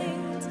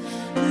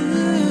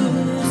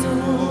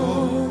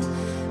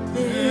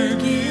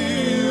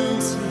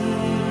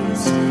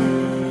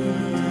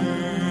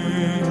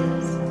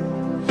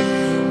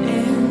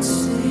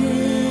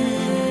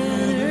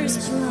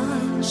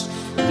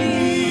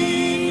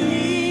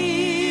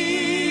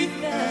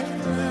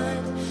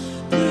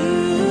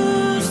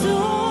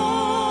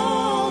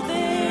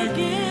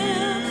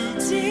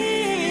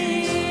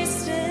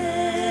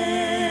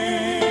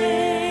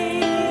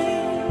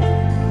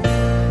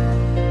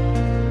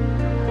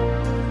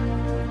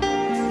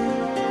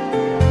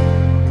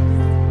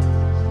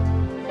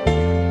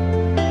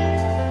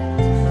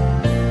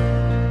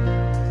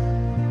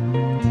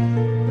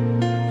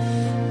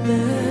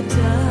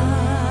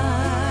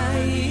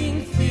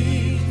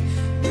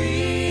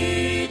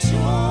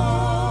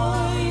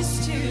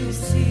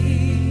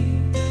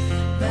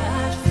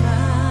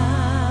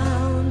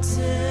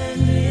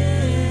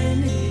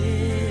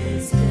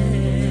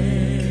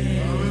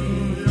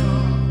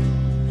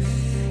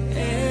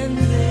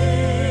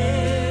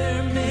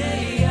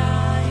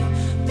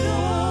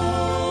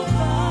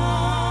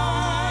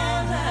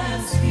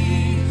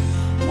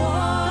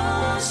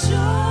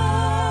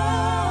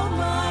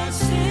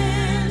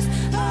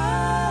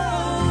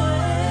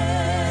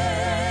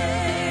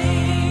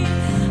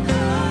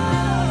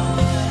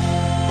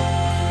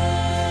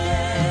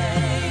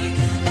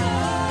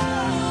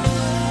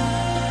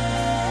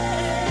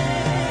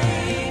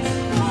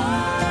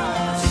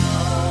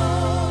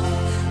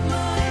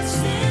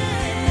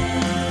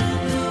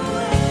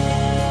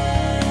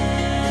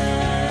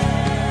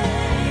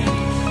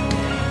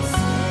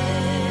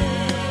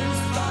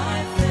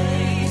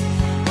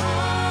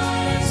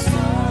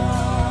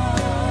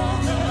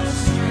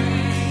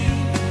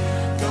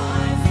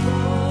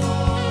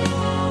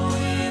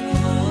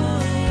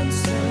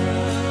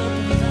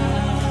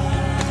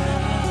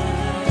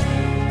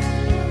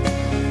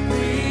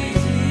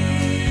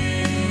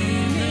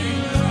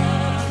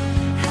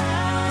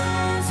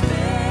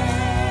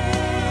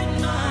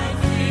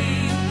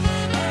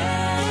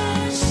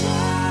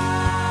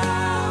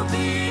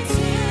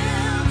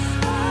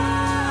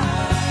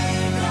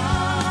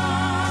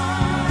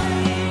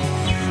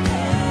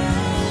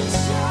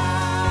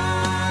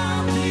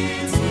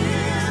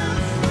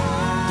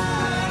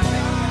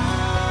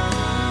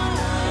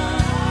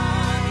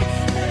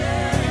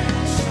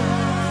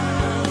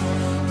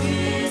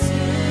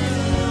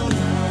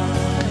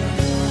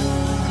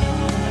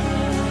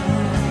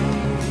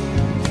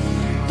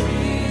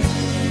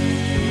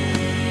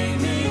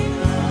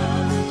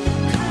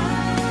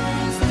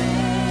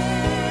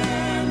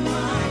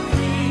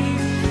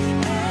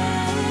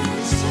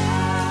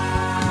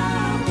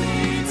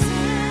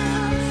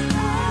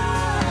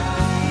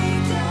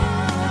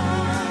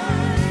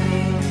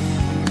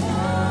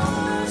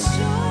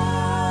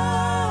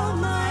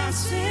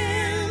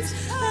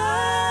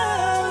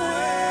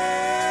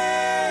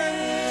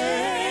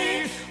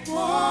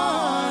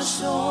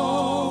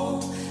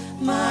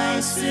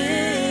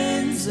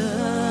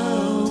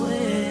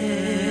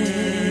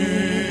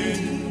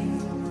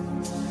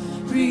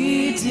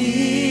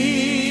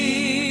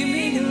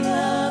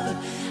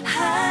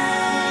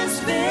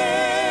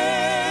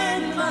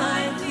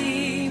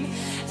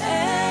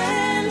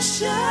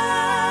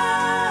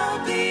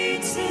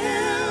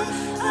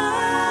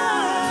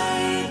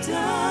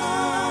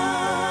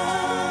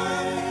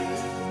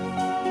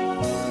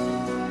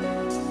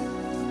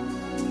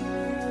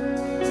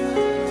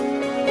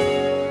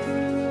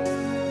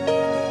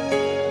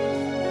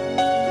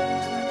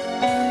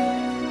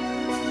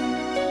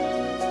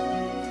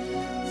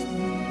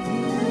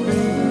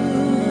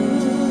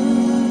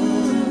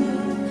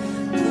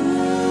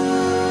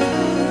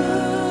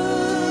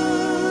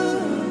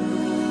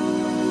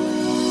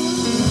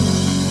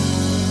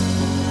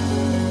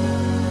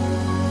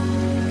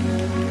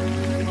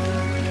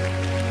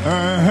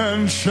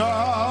 and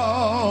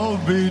shall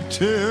be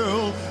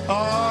till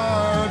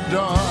I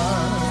die.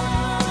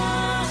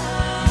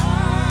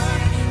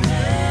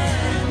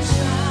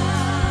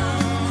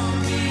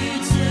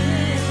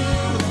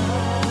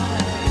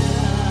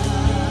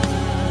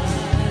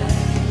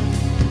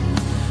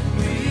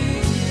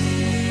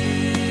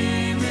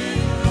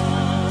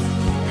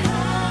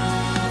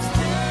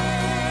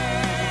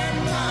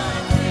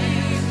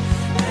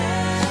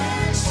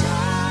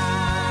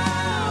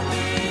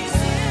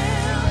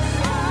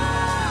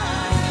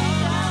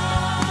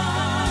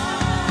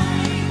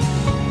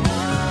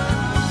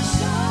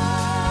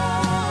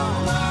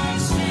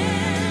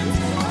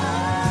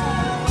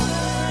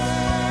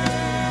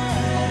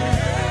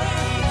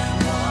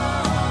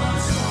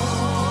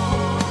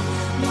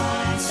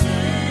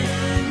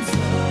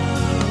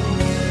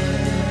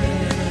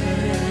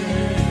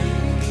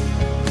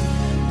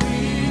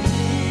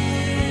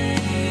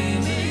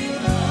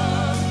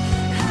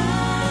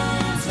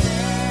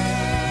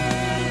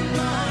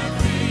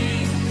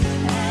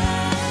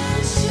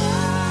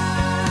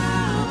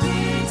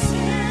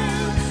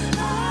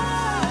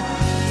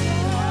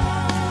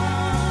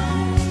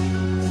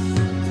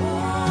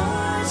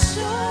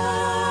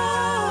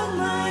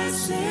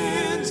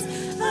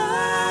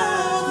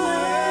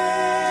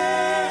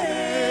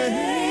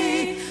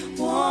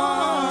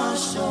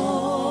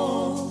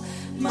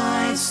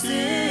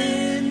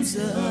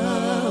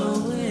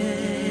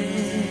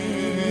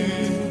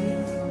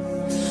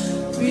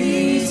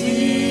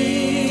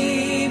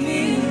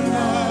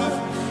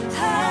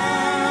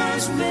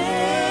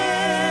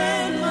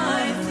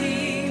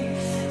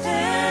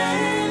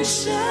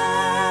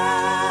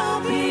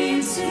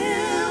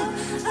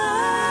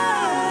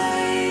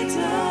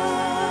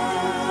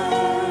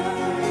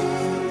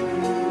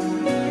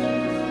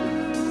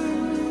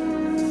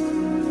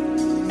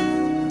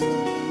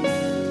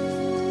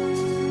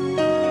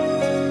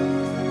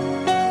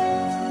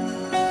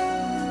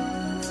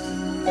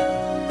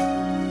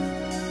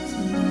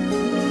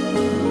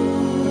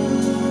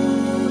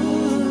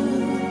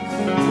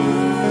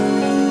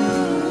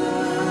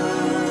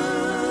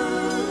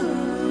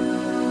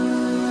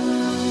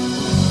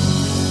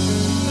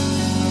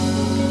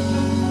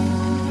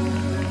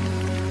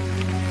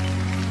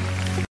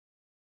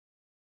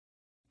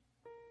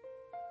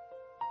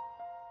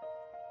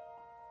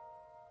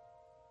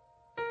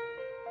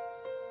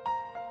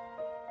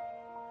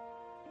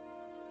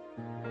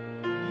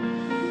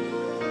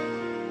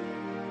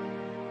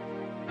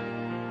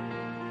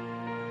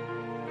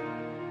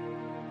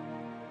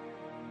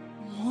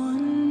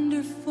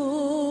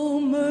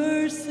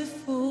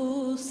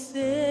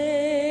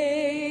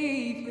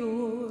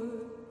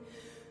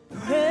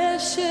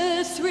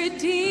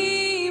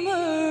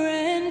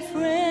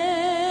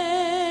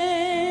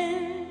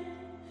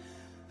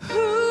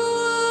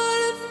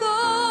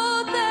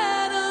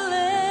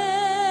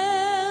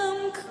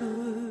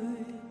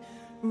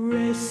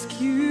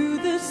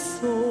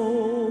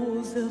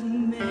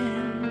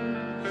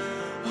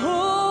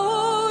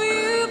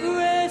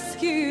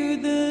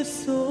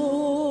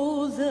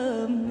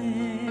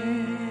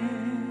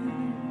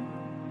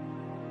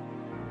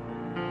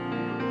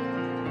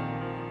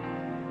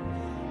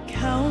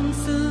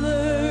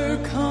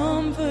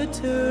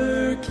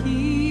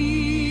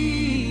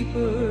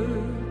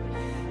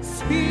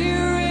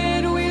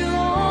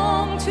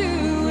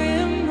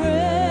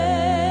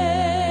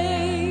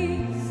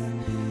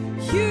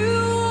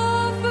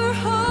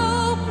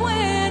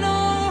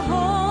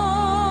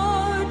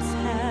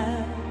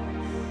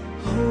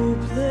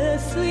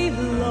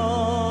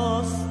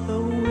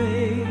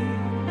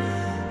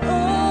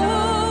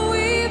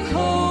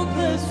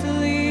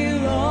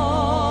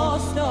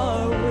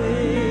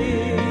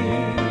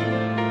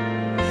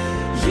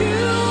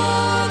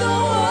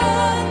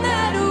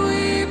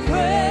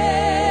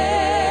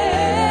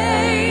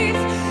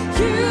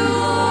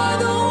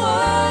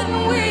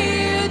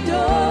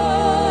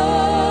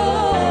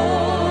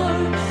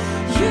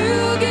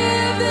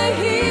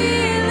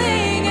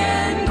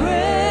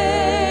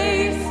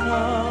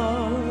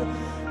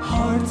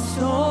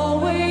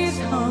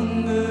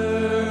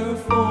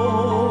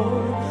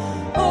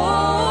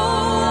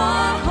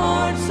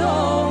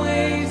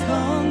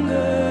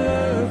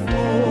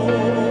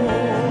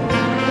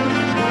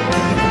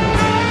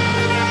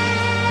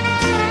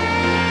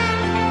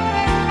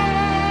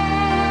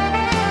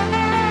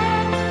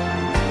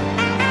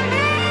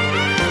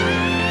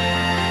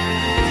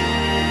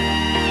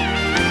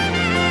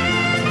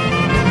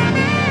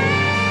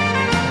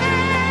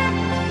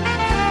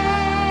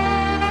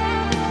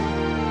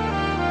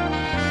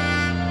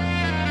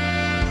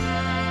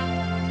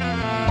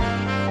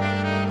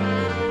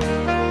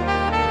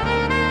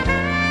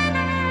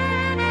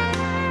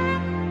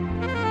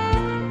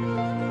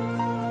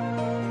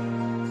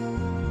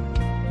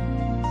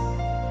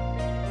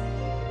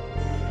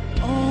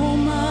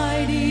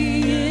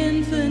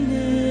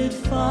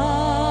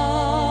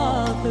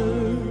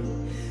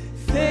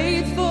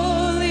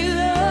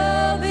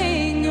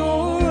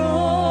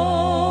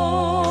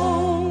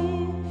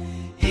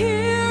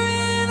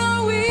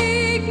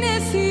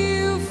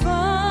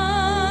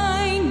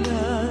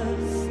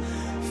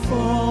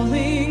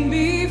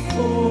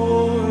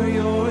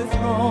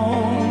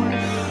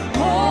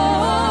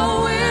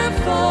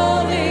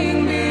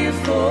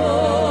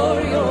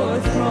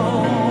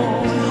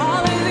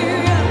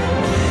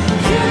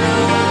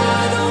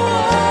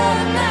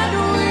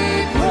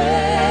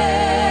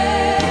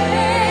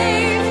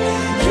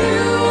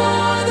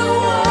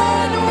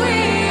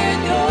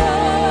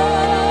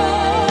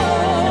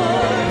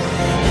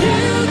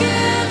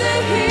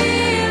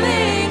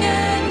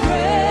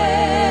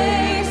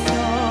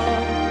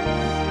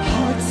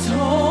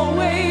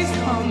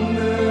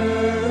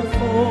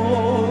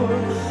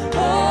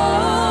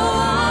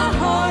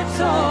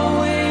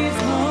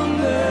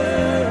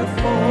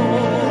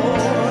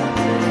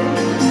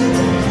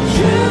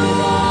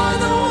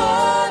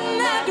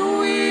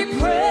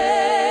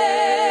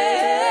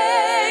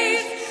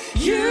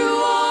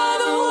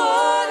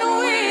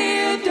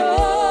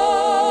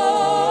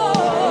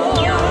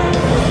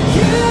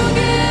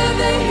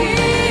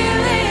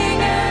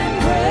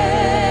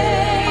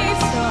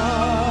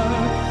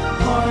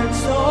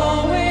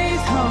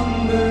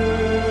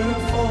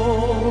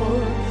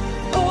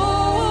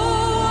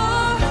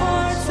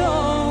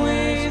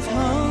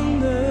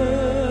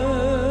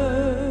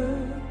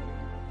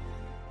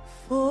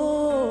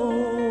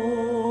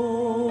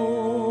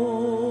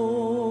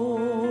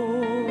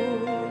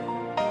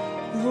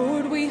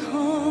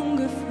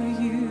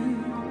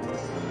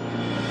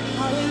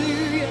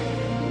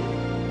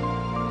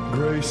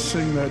 Grace,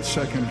 sing that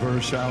second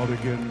verse out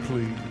again,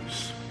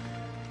 please.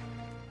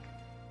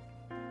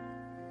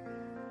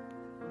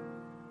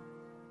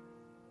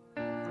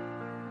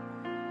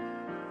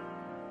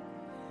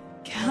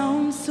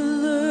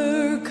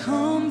 Counselor,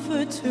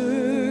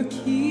 comforter,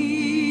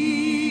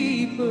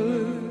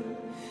 keeper,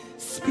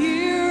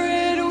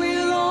 Spirit we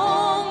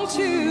long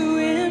to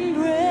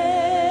embrace.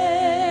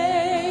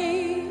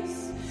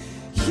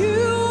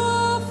 You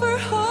offer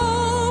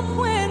hope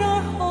when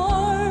our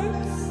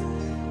hearts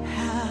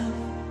have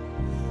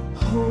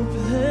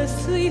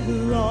hopelessly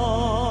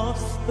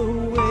lost the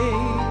way.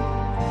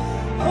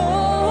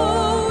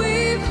 Oh,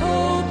 we've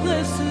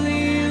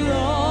hopelessly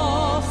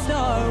lost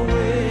our way.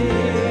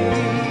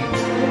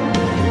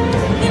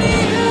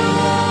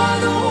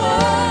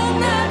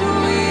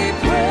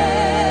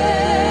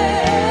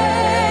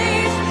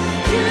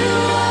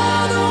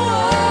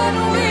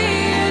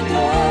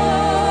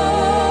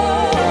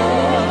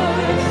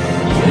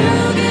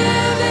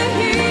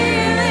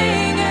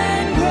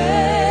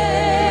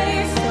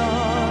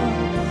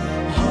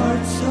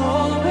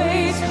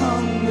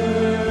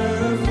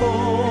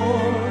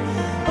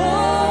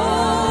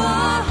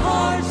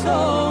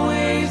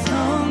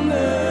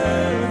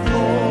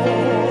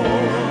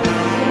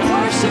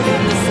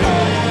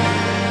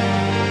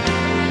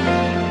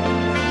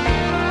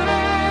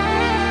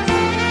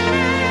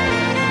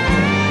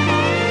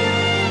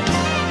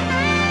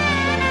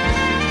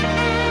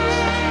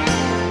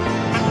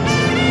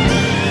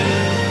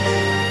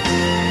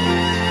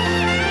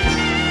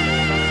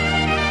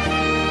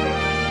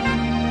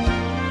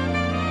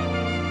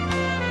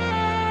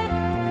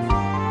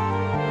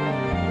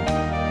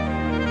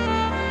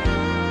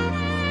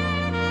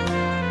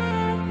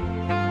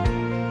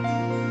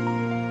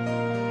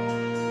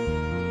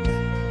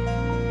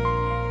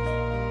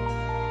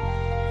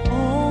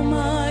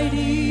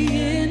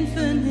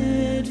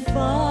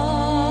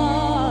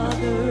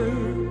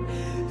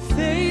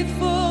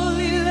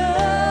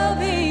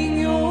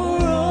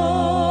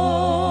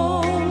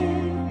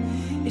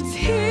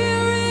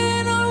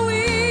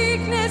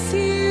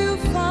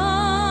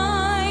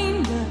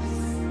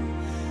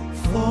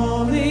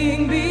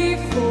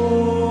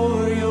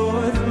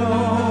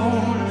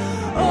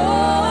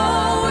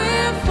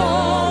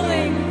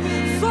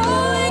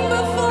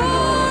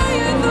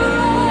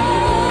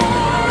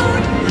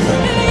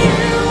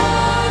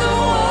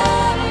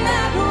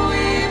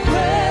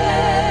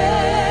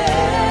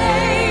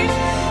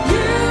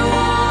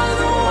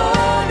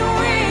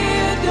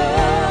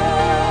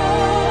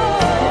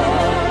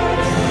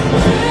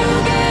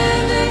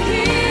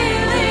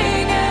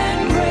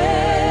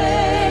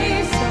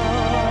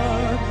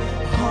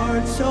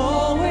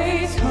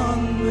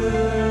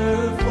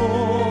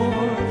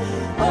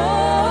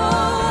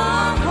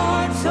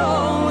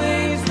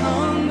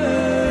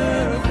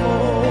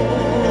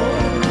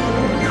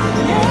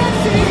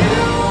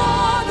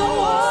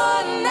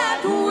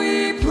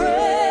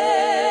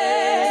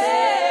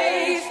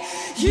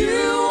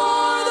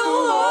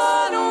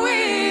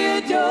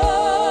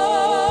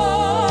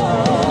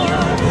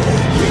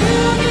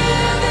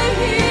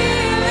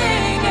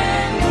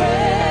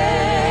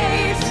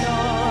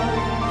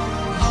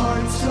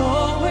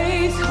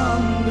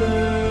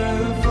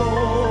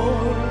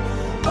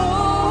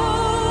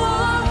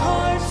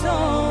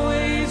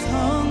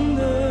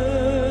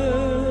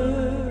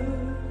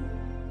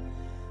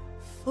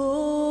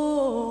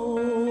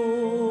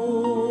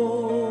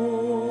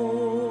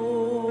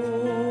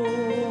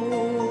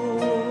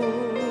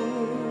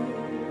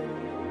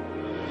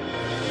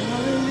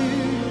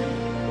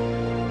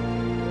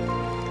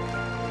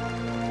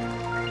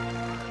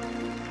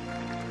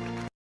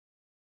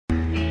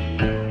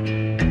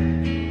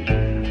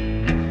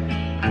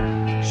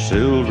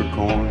 Silver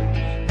coins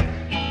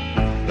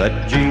that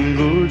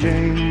jingle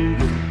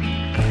jangle,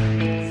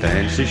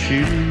 fancy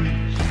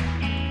shoes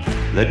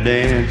that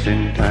dance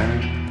in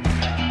time.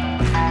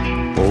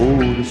 Oh,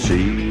 the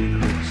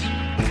secrets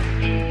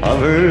of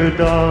her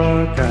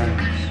dark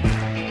eyes,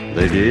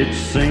 they did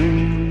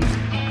sing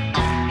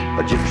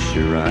a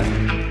gypsy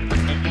rhyme.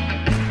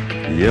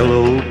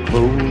 Yellow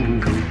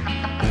clover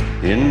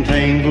in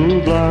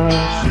tangled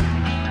blossom,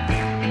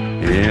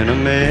 in a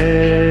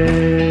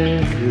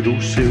meadow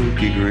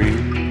silky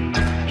green,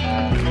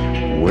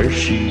 where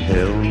she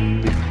held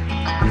me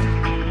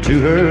to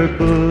her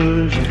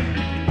bosom,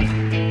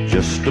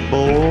 just a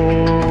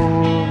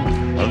boy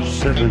of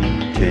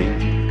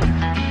 17.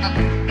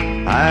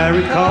 I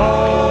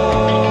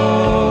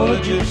recall a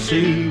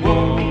gypsy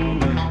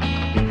woman,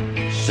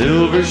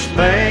 silver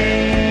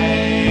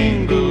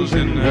spangles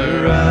in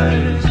her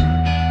eyes,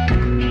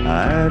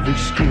 ivory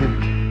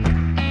skin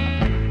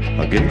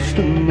against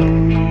the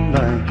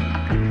moonlight,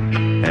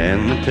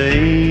 and the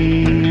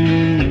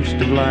taste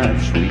of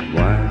life's sweet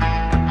wine.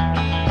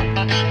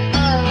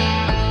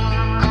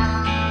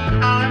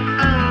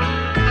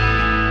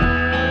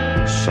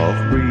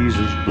 Soft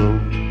breezes blow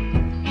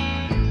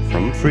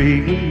from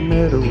fragrant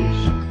meadows,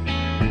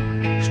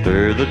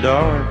 stir the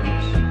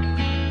darkness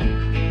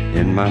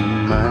in my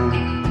mind.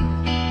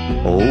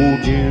 Oh,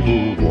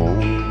 gentle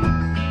warm,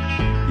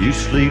 You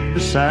sleep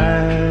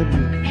beside me,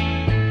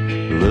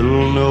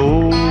 little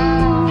know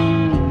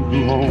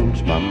who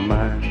haunts my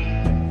mind.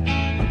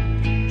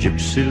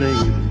 Gypsy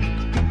lady,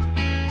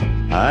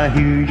 I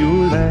hear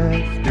your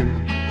laughter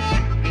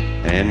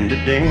and the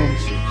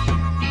dances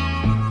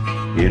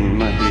in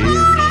my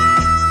head,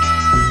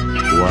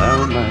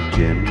 while my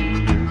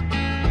tender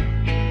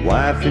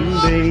wife and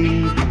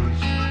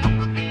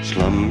babies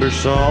slumber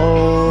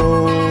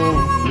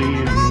softly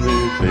in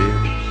their beds.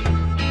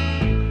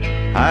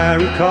 I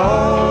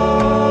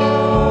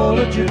recall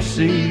a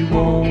gypsy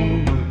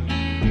woman,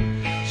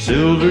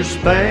 silver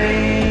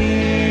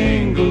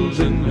spangles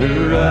in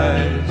her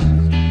eyes,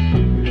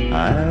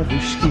 ivory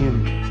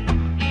skin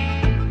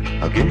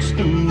against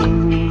the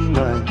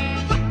moonlight,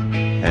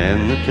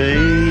 and the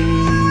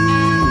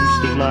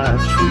taste of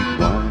life's sweet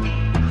wine.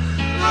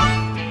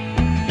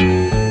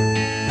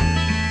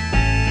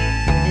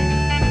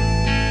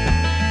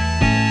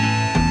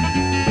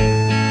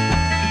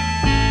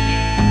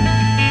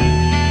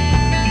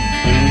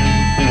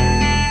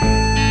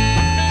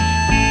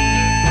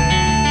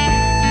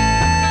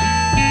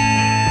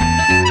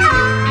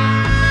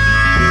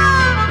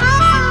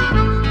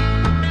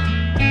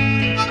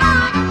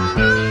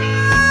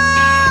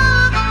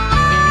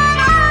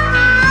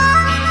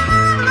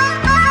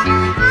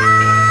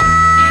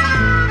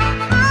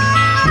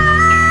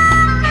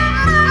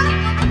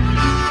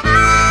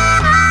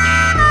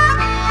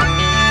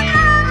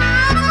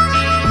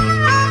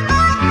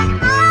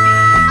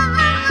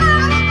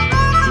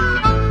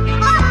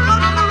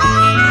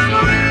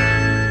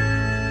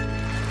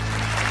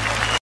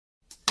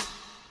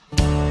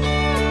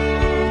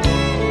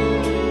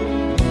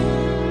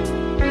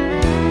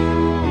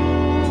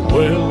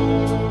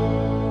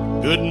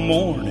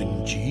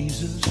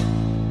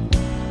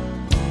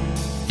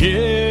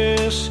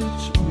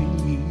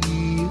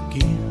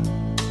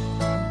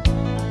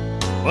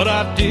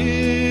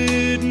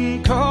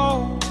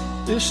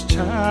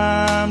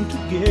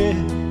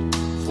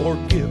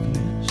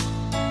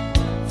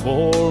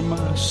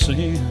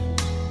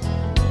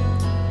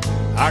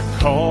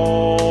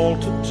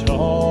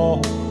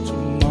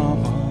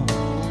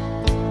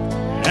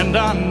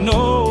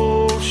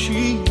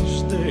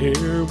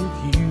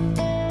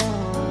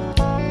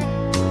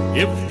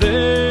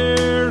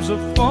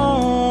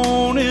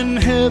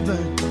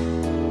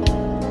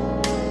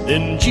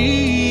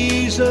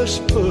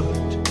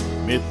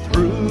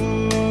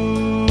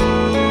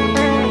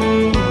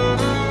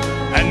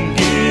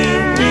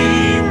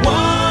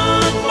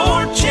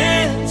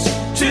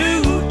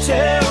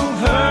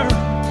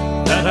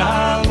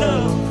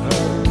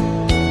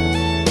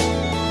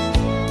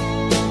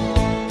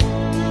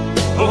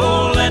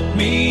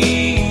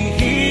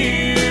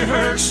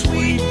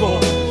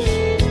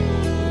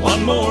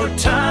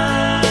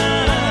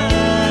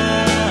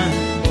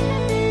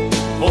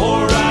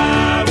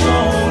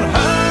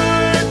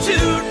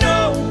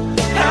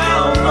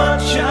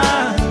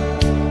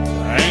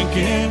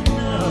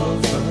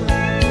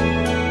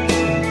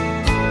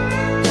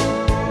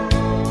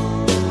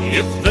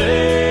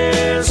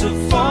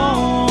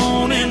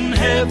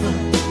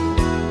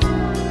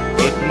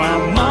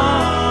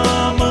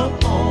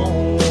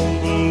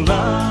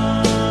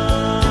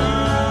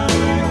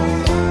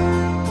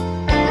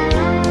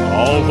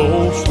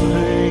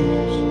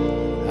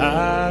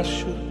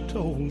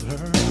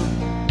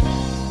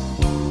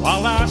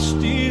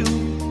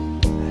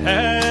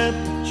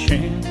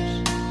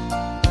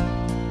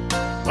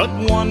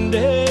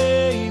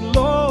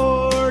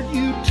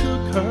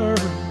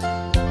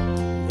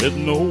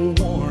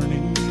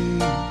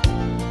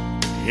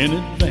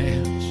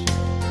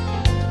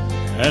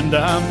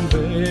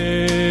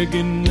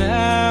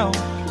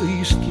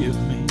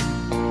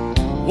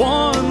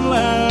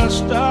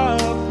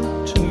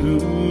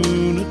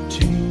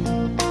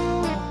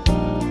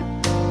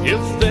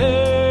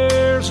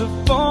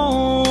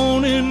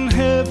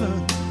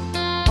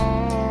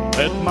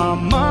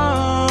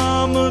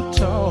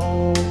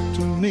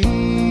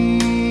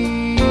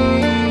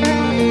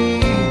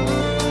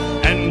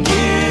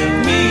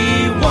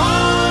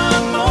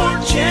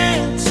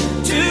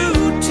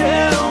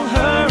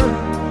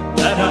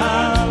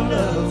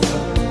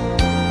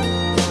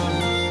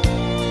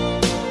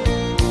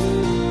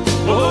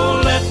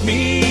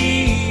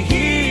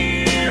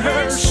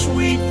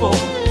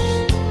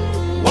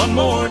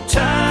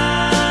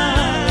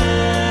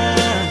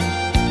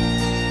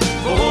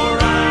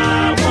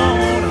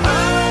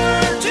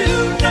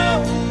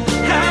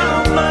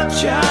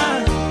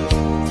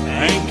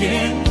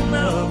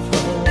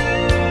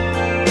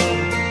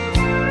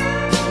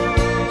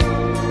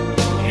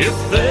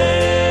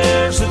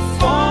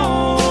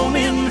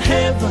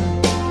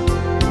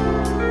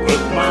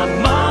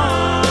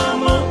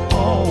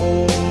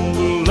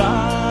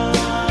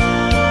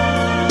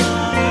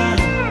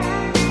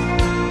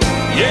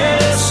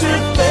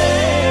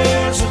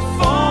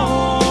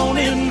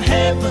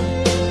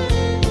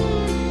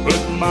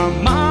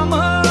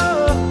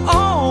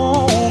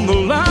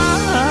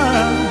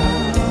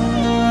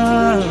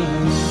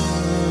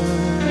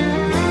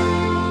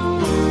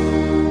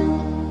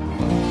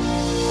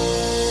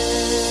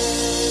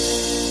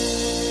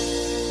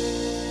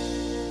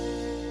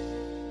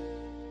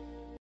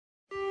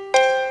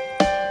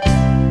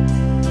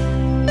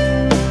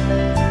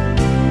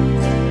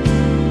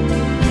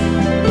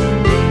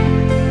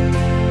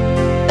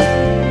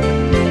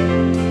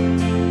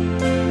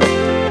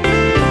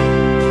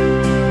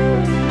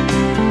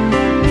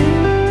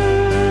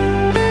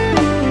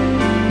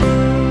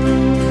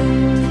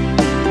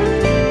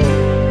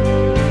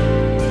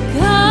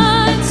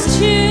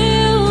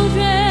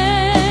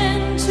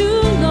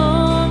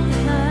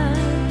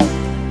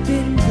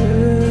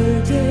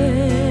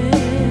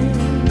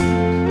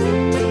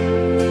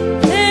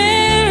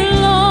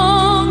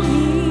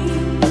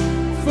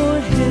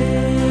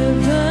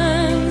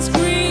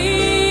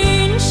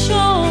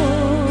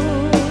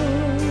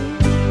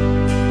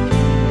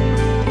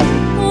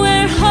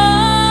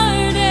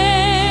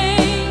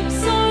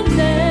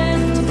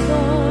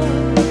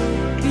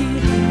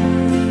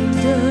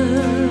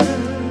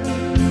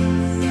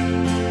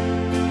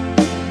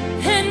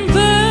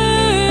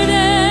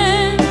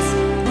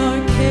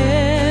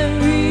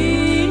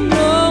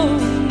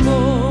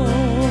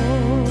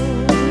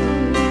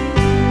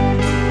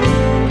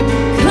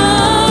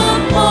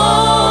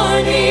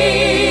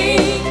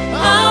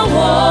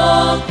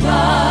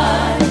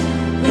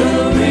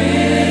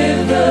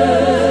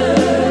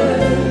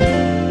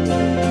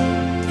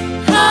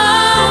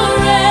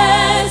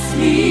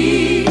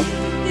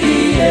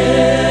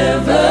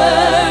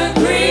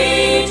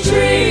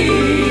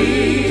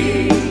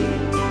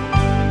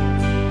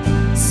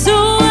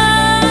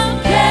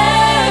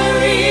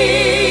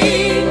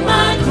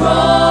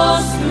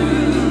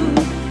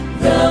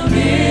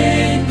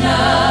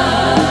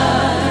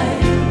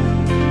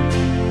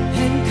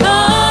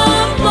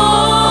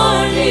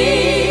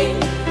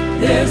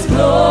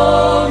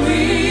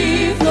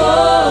 glory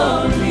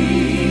for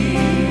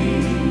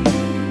me.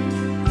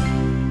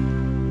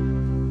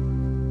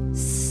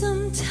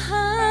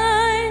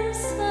 Sometimes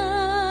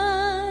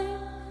I'm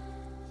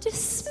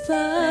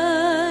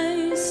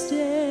despised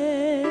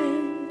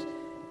and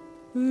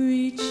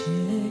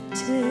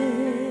rejected,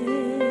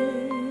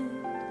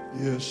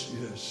 Yes,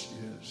 yes,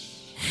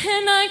 yes.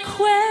 and I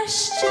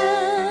question,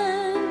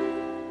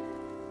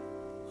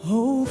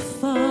 oh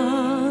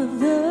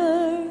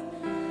Father,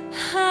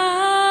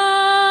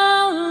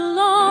 how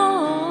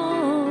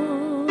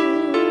long?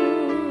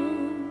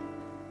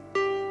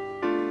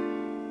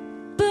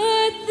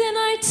 But then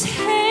I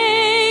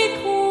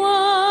take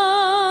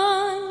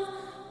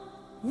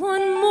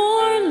one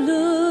more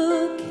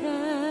look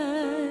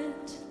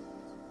at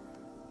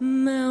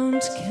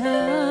Mount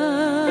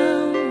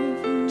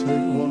Calvary,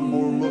 Take one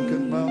more look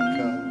at Mount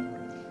Calvary.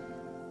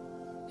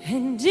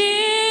 and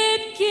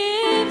it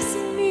gives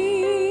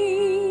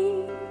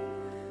me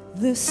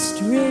the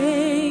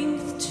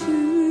strength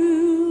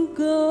to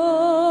go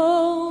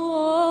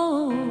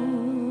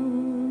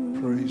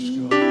on. Praise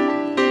God.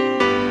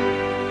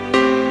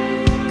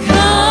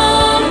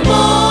 Come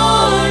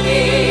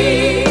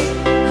morning,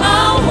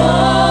 I'll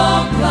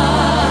walk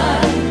by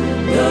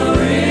the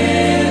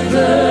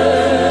river.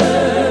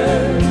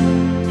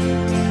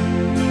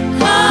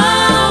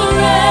 I'll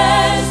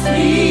rest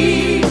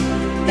beneath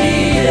the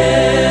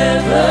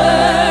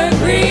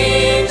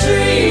evergreen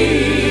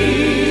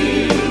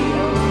tree.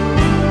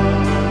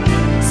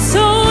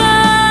 So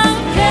I'll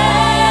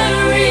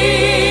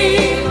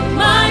carry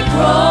my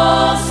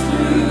cross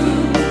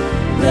through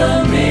the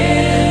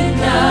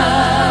midnight,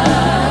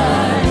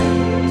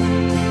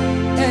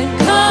 and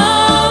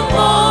come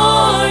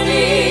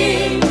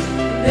morning,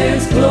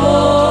 there's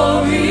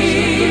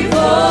glory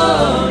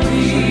for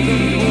me.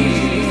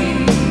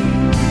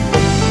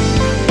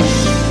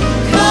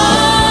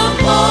 Come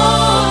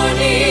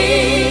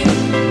morning,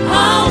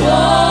 I'll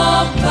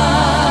walk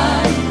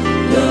by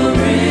the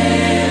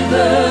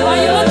river. Are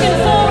you looking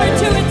forward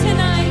to it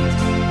tonight?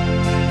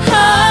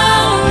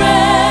 I'll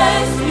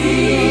rest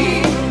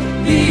beneath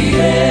the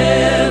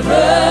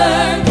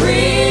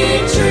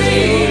evergreen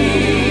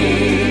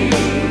tree.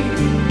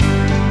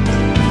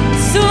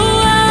 So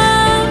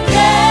I'll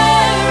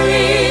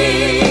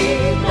carry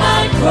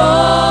my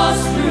cross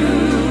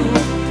through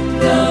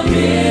the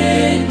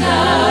midnight,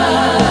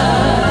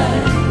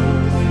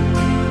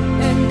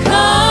 and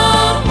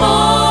come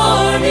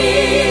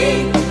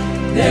morning,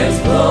 there's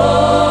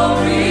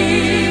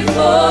glory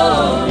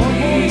for me.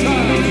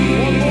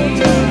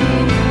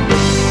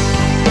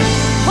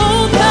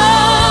 Oh,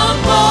 come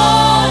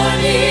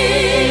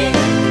morning,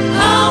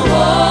 I'll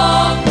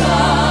walk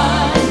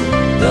by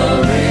the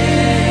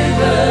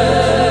river.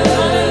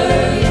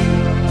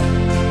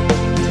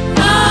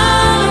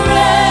 I'll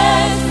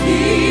rest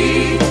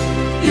beneath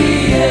the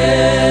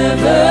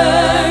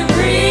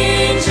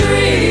evergreen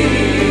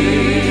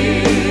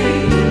tree.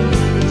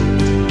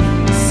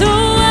 So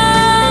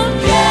I'll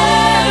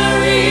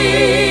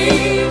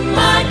carry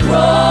my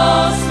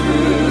cross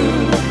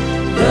through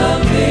the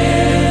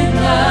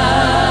midnight,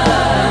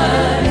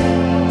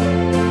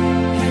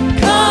 and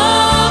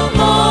come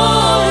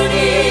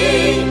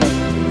morning,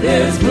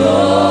 there's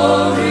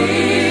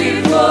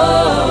glory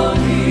for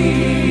me.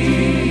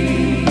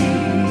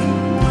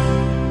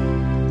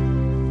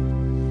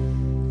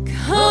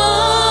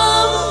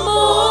 Come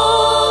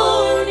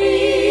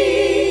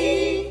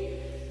morning,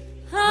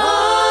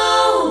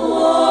 I'll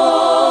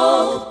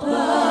walk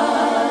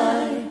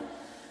by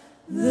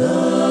the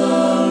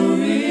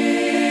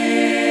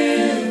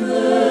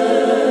river.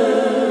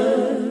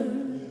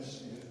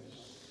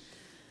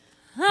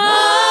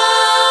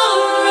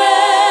 I'll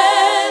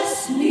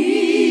rest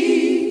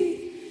neath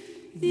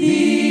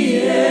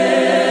the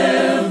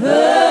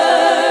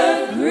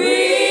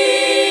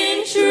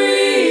evergreen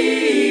tree.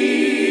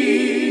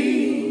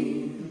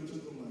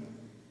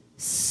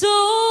 So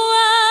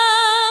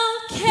I'll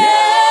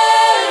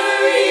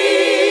carry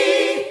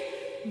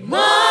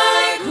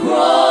my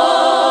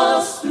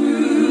cross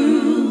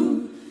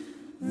through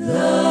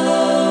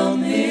the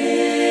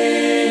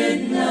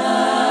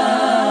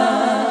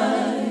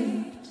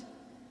midnight,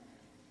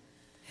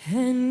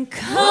 and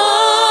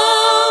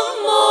come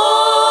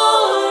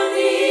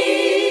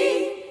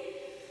morning,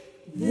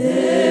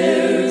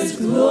 there's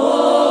glory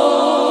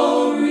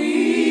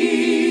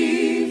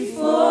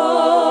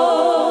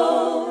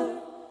for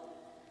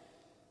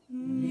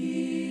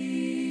me.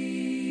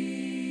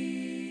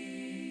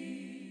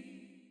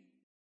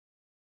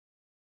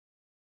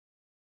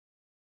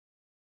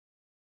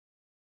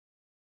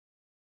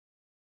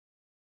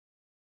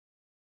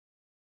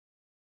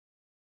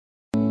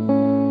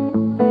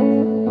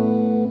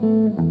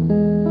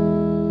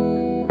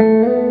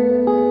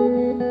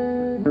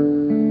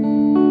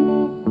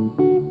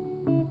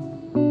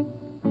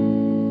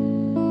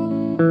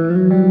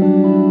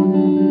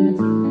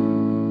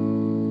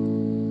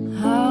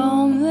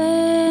 How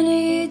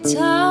many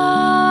times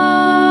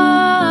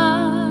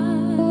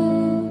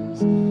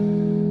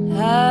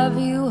have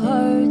you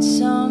heard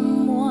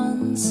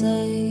someone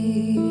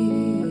say,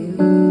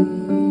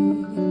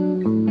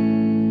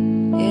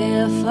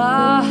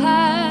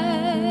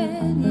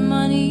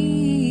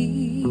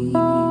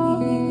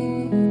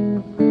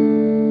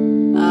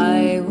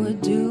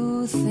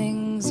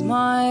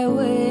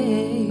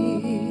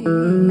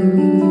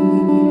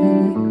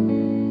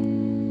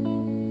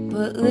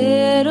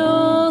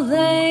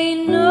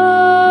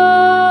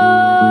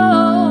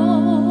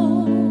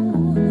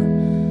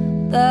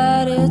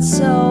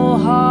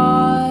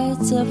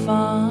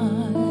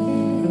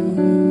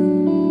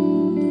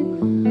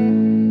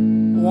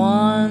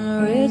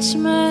 rich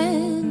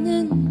man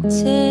in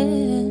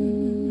tin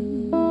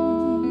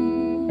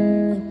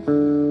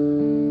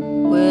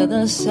with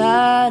a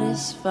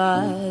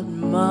satisfied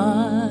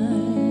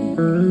mind.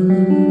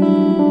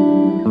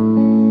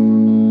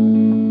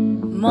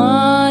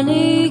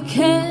 Money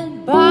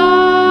can't buy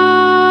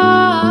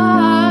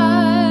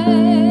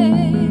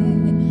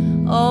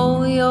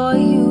oh your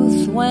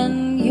youth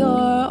when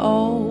you're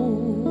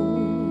old,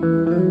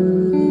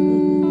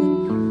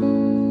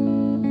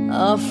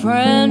 a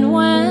friend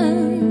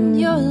when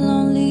you're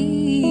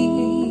lonely,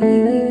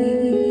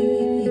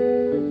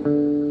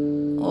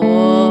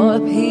 or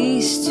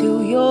peace to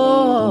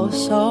your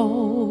soul.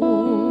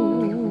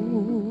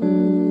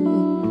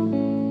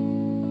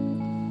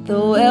 The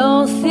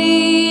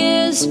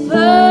wealthiest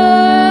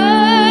person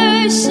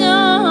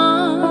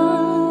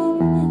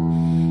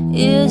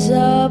is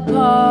a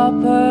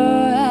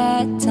pauper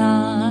at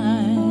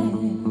times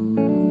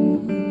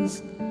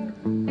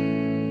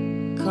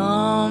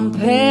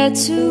compared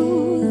to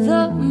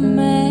the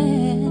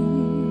man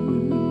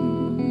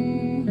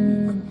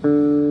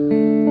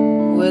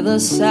with a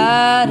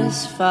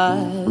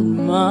satisfied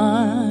mind.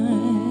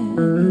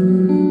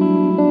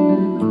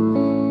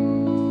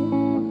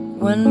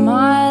 When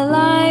my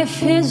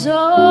life is over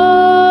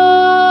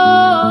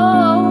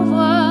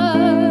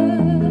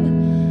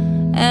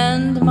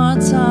and my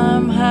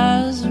time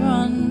has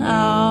run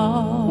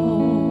out,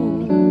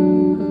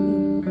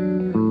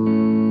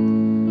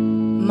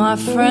 my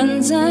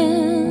friends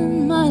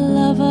and my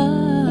lovers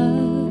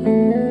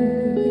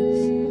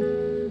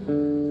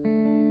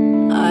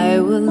I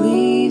will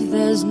leave,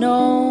 there's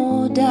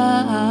no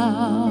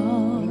doubt.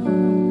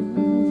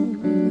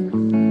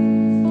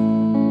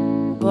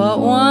 But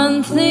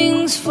one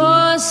thing's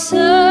for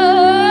certain,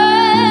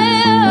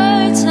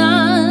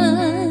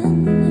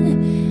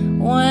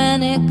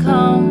 when it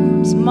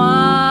comes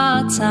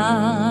my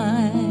time,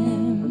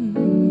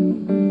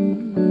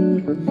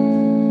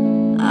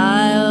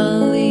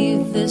 I'll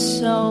leave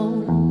this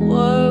old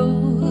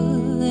world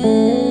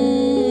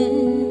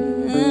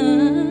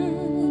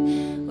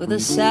with a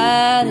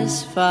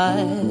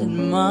satisfied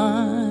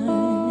mind.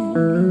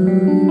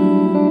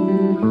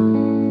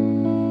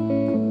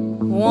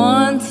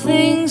 One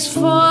thing's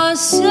for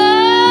certain,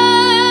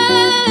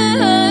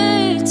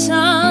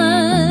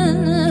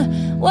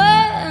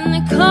 when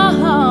it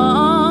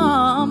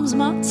comes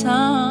my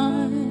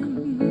time,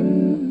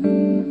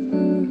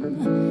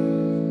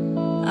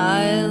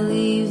 I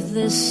leave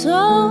this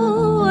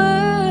old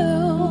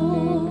world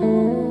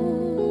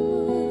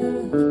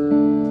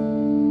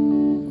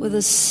with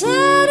a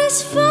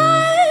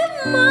satisfied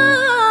mind.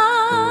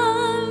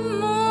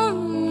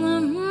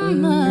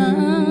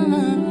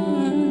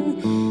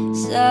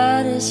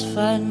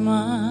 Satisfied mind.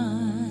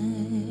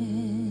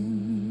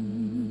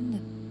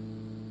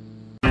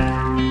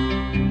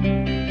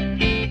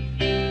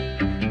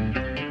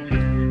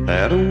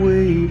 Had a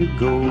way to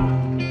go,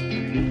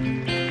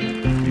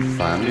 you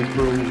finally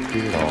broke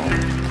it off.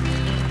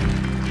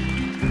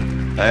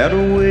 Had a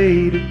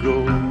way to go,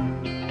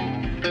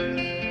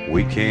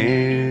 we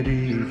can't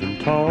even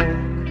talk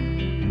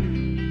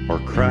or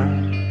cry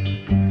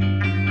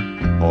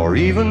or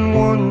even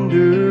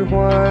wonder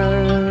why.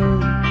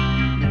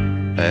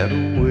 Had a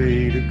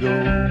way to go.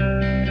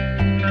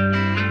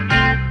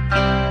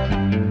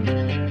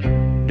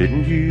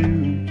 Didn't you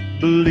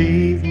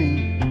believe me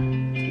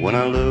when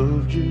I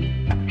loved you?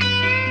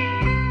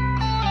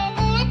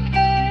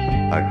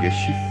 I guess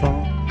you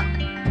thought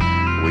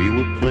we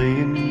were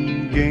playing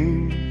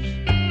games.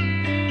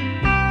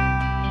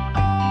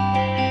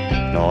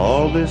 And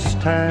all this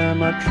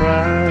time I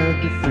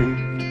tried to think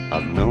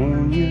I've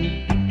known you.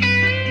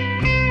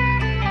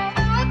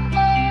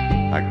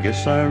 I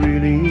guess I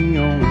really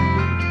only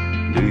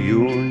knew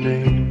your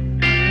name.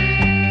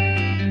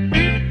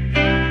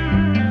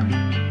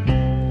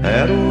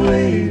 Had a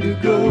way to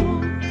go,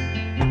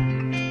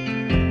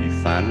 you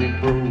finally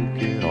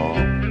broke it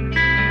off.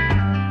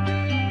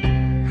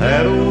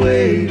 Had a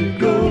way to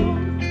go,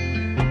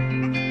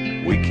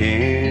 we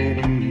can't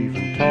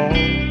even talk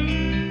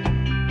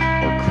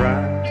or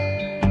cry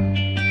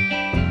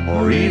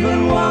or even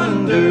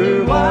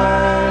wonder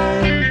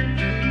why.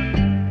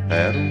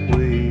 Had a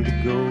way to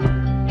go.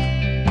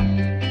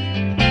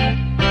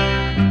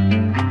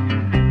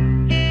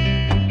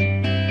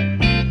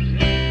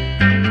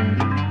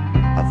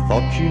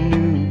 Thought you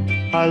knew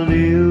I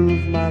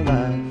lived my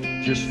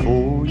life just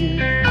for you.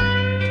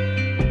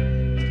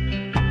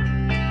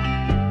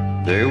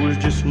 There was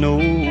just no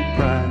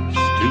price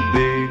too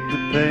big to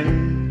pay.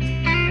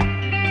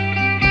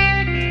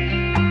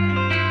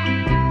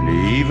 And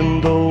even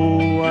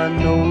though I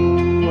know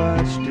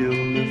I still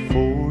live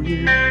for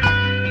you,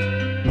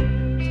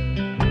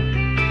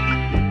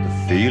 the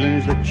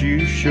feelings that you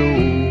show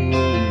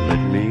won't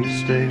let me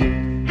stay.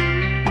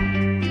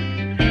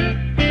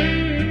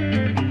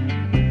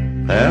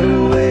 Had a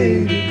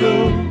way to go,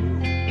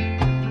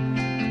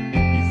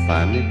 you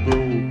finally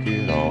broke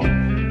it off.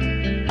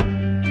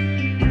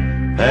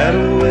 Had a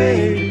way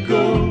to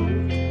go,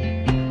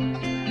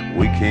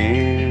 we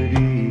can't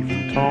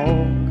even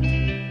talk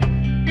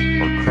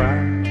or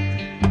cry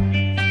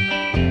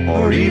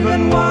or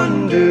even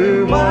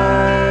wonder why.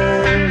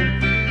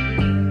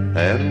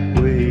 Had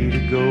a way to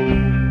go.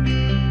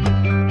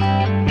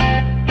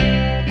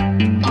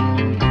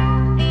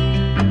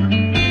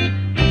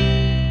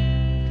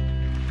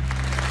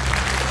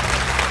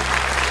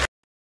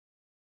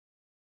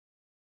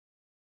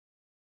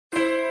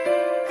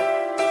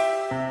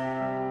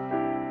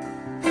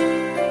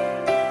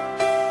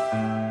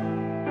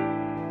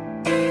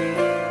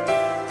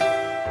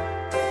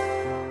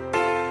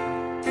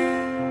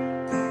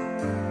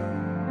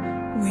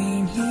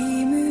 When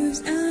he moves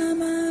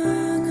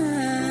among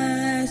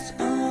us,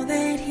 all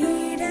that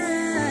he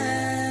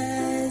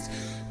does,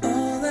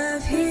 all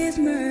of his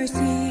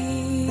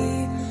mercy,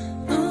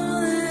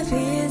 all of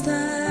his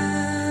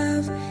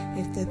love.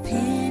 If the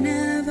pen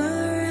of a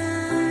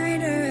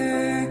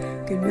writer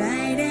could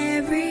write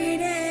every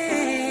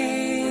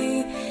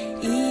day,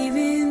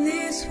 even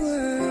this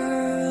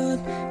world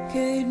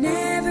could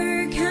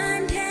never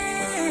contain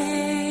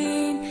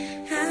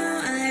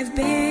how I've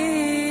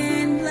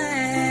been blessed.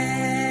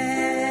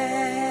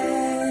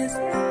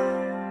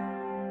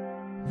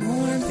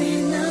 Warmth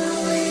in the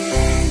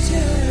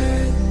winter,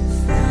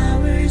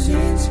 flowers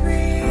in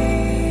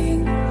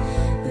spring,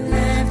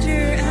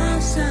 laughter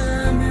of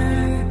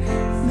summer,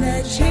 the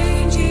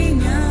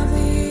changing of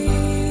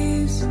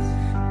leaves,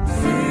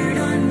 food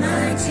on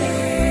my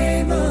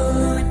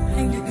table,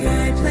 and a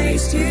good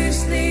place to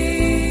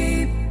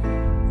sleep,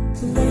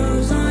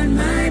 clothes on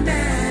my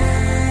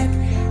back,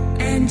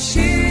 and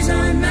shoes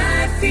on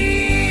my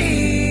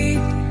feet.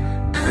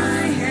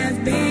 I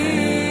have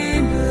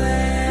been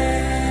blessed.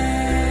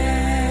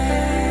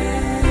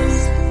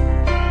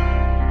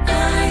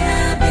 I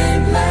have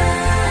been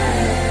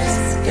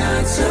blessed.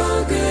 God's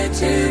so good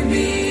to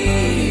me.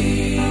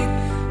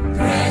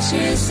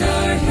 Precious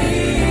are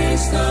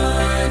his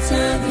thoughts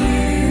of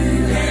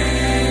you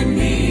and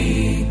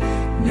me.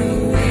 No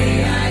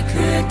way I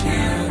could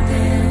count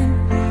them.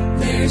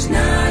 There's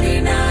not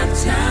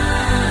enough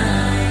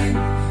time.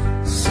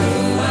 So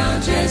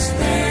I'll just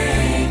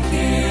thank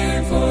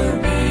him for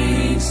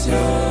being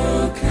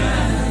so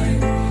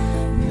kind.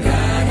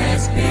 God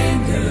has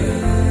been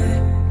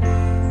good,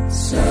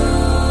 so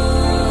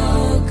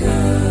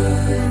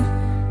good.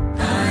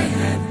 I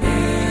have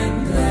been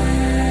blessed.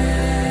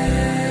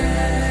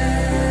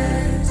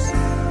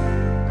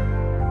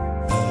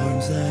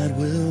 Arms that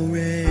will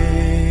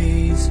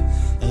raise,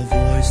 a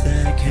voice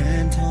that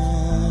can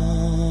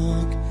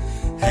talk,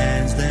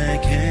 hands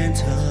that can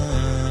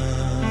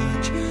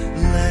touch,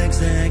 legs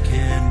that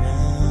can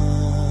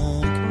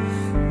walk,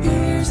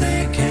 ears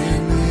that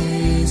can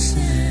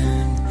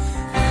listen,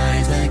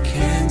 eyes that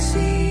can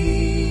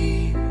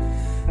see.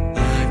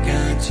 I've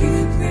got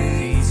to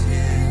praise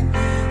him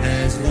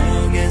as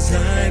long as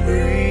I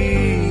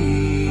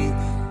breathe.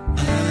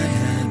 I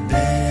have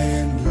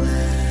been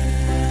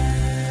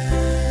blessed.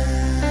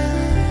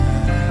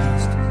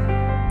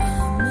 A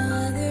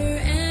mother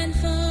and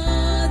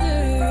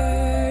father,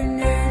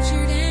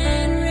 nurtured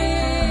and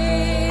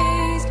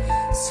raised,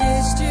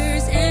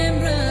 sisters and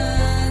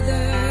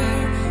brother,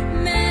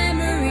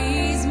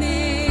 memories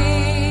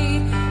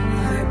made,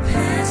 our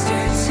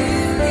pastor to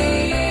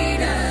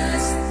lead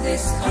us,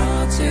 this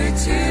altar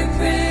to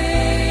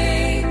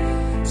pray,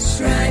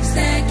 stripes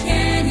that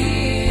can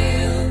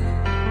heal,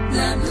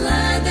 the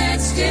blood that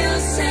still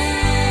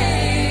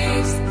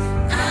saves.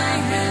 I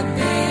have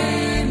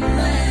been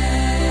blessed.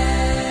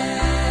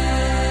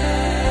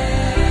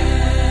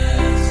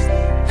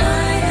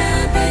 I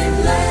have been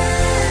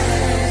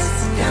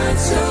blessed.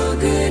 God's so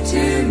good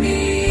to me.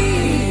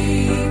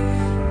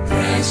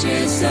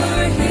 Precious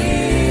are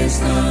his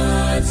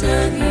thoughts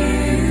of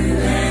you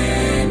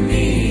and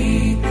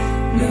me.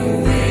 No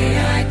way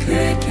I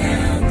could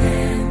count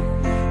them.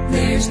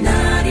 There's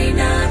not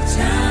enough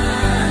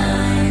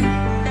time.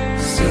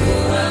 So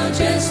I'll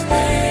just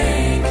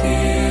thank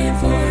him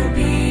for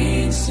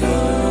being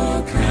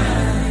so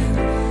kind.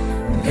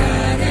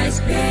 God has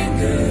been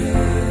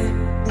good,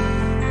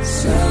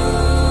 so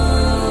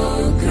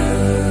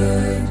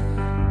good.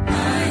 I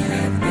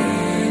have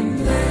been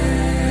blessed.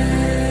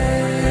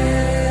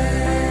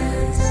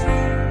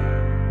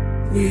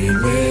 We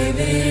live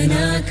in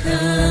a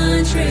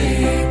country,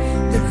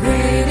 the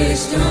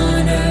greatest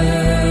on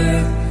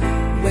earth,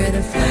 where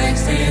the flag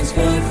stands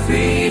for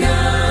freedom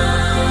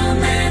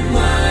and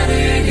what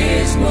it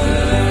is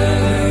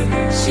worth.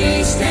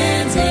 She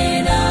stands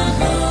in a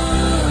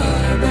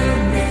harbor,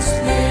 Miss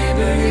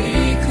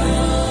Liberty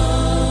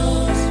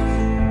calls.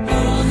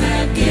 All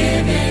have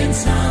given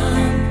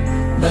some,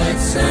 but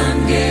some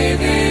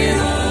gave it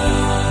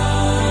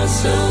all,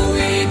 so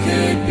we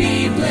could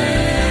be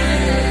blessed.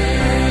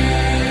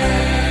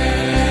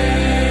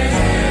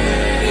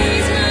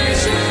 He's my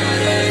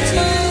shoulder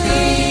to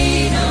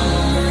lean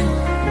on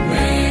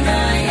when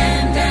I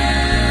am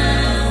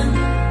down,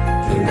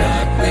 the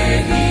rock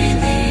where he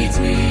leads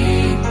me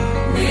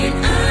when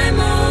I'm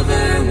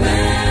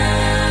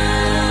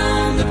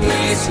overwhelmed, the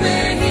place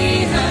where he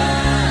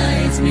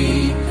hides me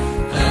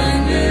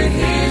under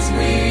his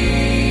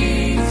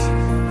wings.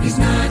 He's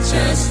not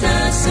just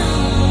a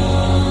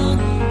song,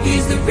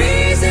 he's the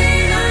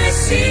reason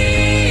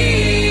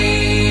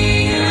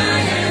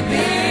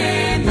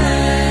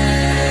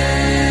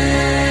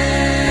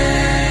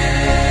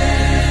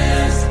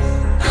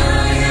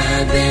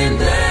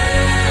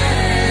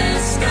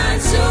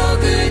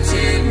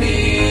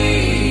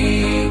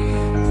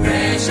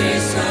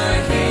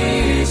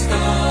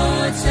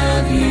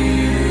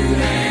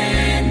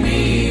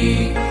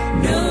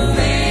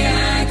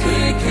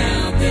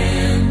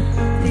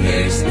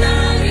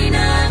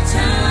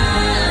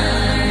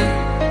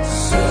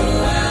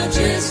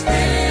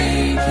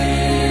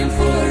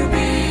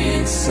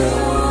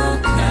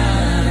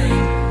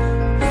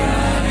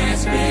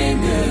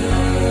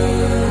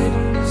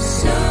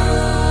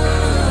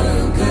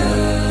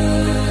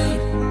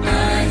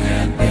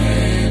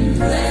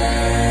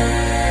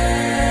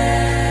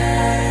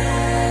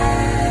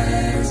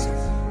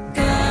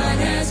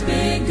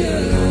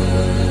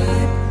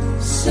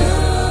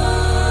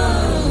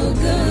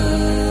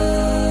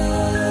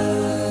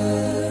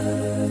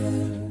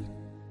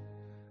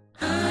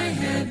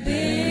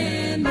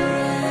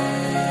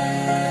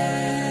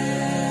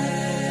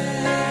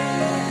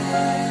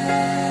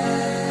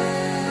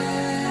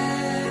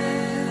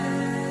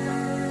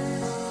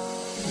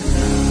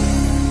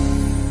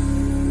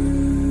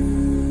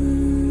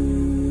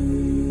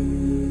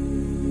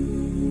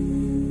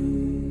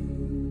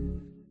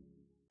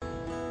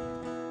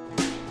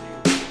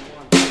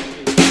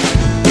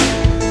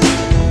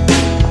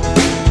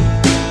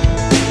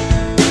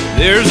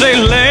a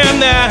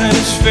land that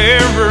is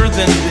fairer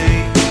than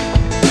day,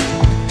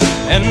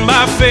 and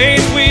by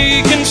faith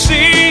we can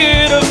see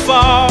it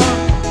afar.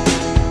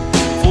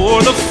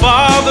 For the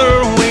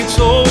Father waits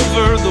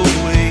over the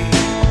way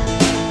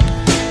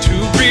to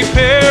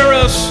prepare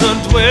us a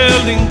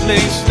dwelling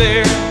place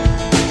there.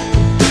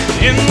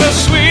 In the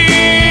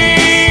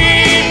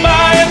sweet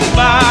by and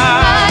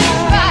by,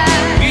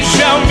 we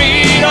shall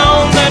meet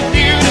on that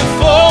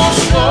beautiful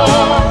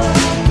shore.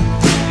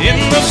 In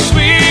the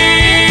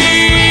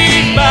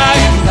sweet by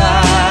and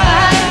by,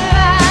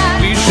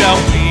 we shall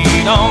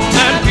meet on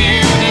that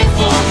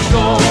beautiful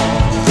shore.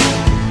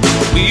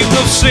 We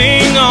will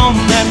sing on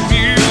that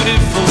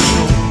beautiful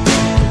shore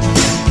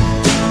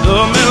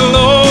the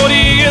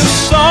melodious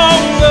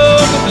song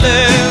of the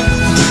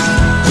blessed,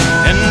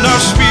 and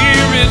our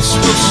spirits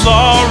will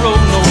sorrow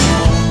no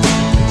more.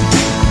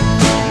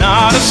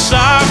 Not a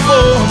sigh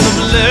for the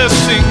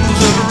blessings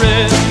of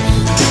rest.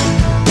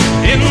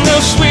 In the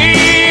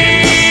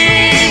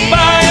sweet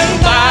by and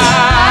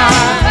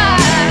by,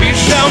 we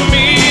shall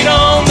meet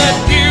on that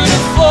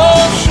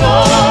beautiful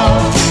shore.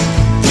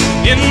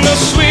 In the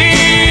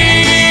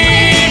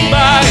sweet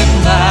by and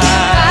by,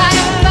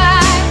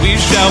 we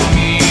shall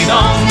meet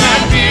on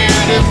that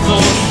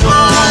beautiful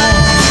shore.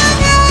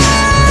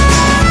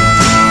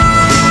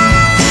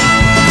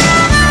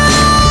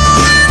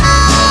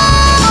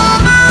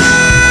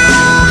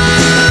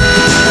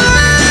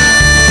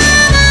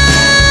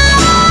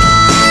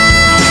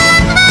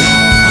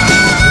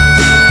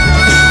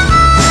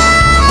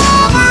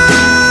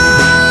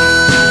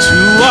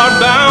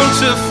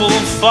 Merciful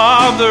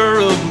Father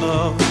of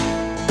love,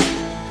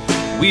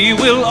 we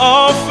will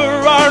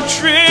offer our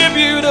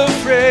tribute of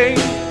praise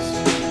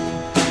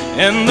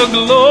and the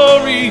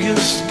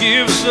glorious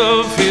gifts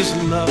of His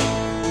love,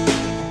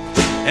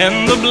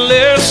 and the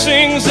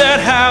blessings that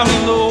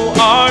hallow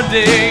our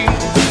days.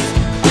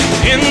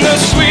 In the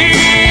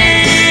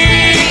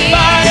sweet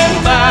by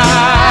and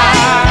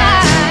by,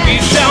 we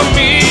shall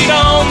meet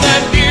on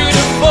that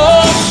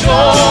beautiful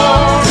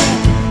shore.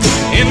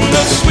 In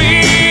the sweet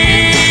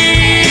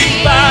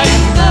by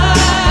and by,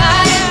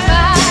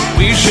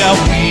 we shall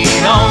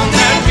meet on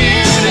that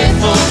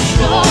beautiful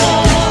shore.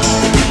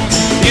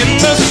 In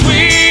the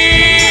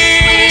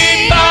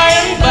sweet by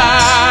and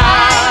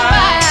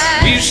by,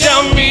 we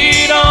shall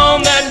meet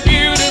on that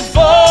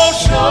beautiful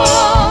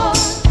shore.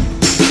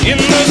 In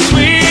the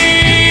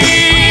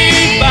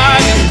sweet by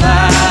and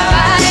by,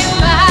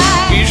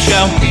 we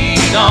shall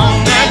meet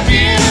on that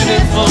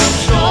beautiful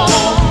shore.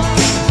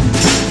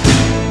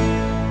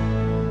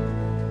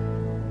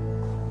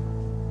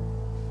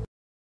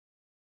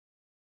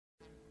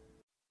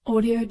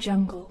 Audio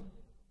Jungle.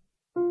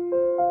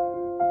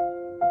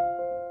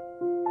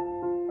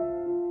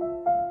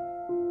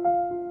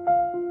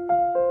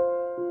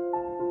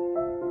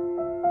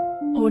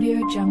 Audio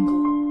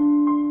Jungle.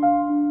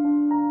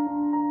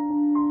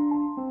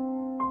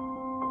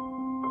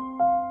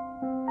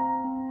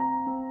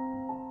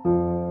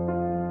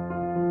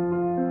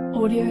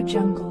 Audio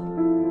Jungle.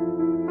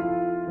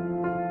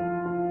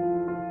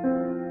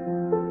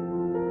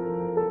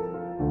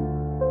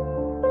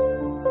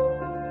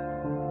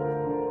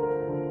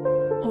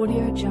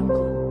 Audio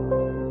Jungle.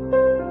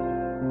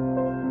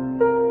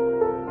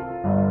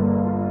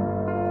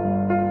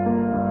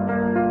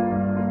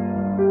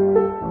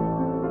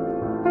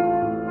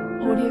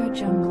 Audio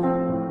Jungle.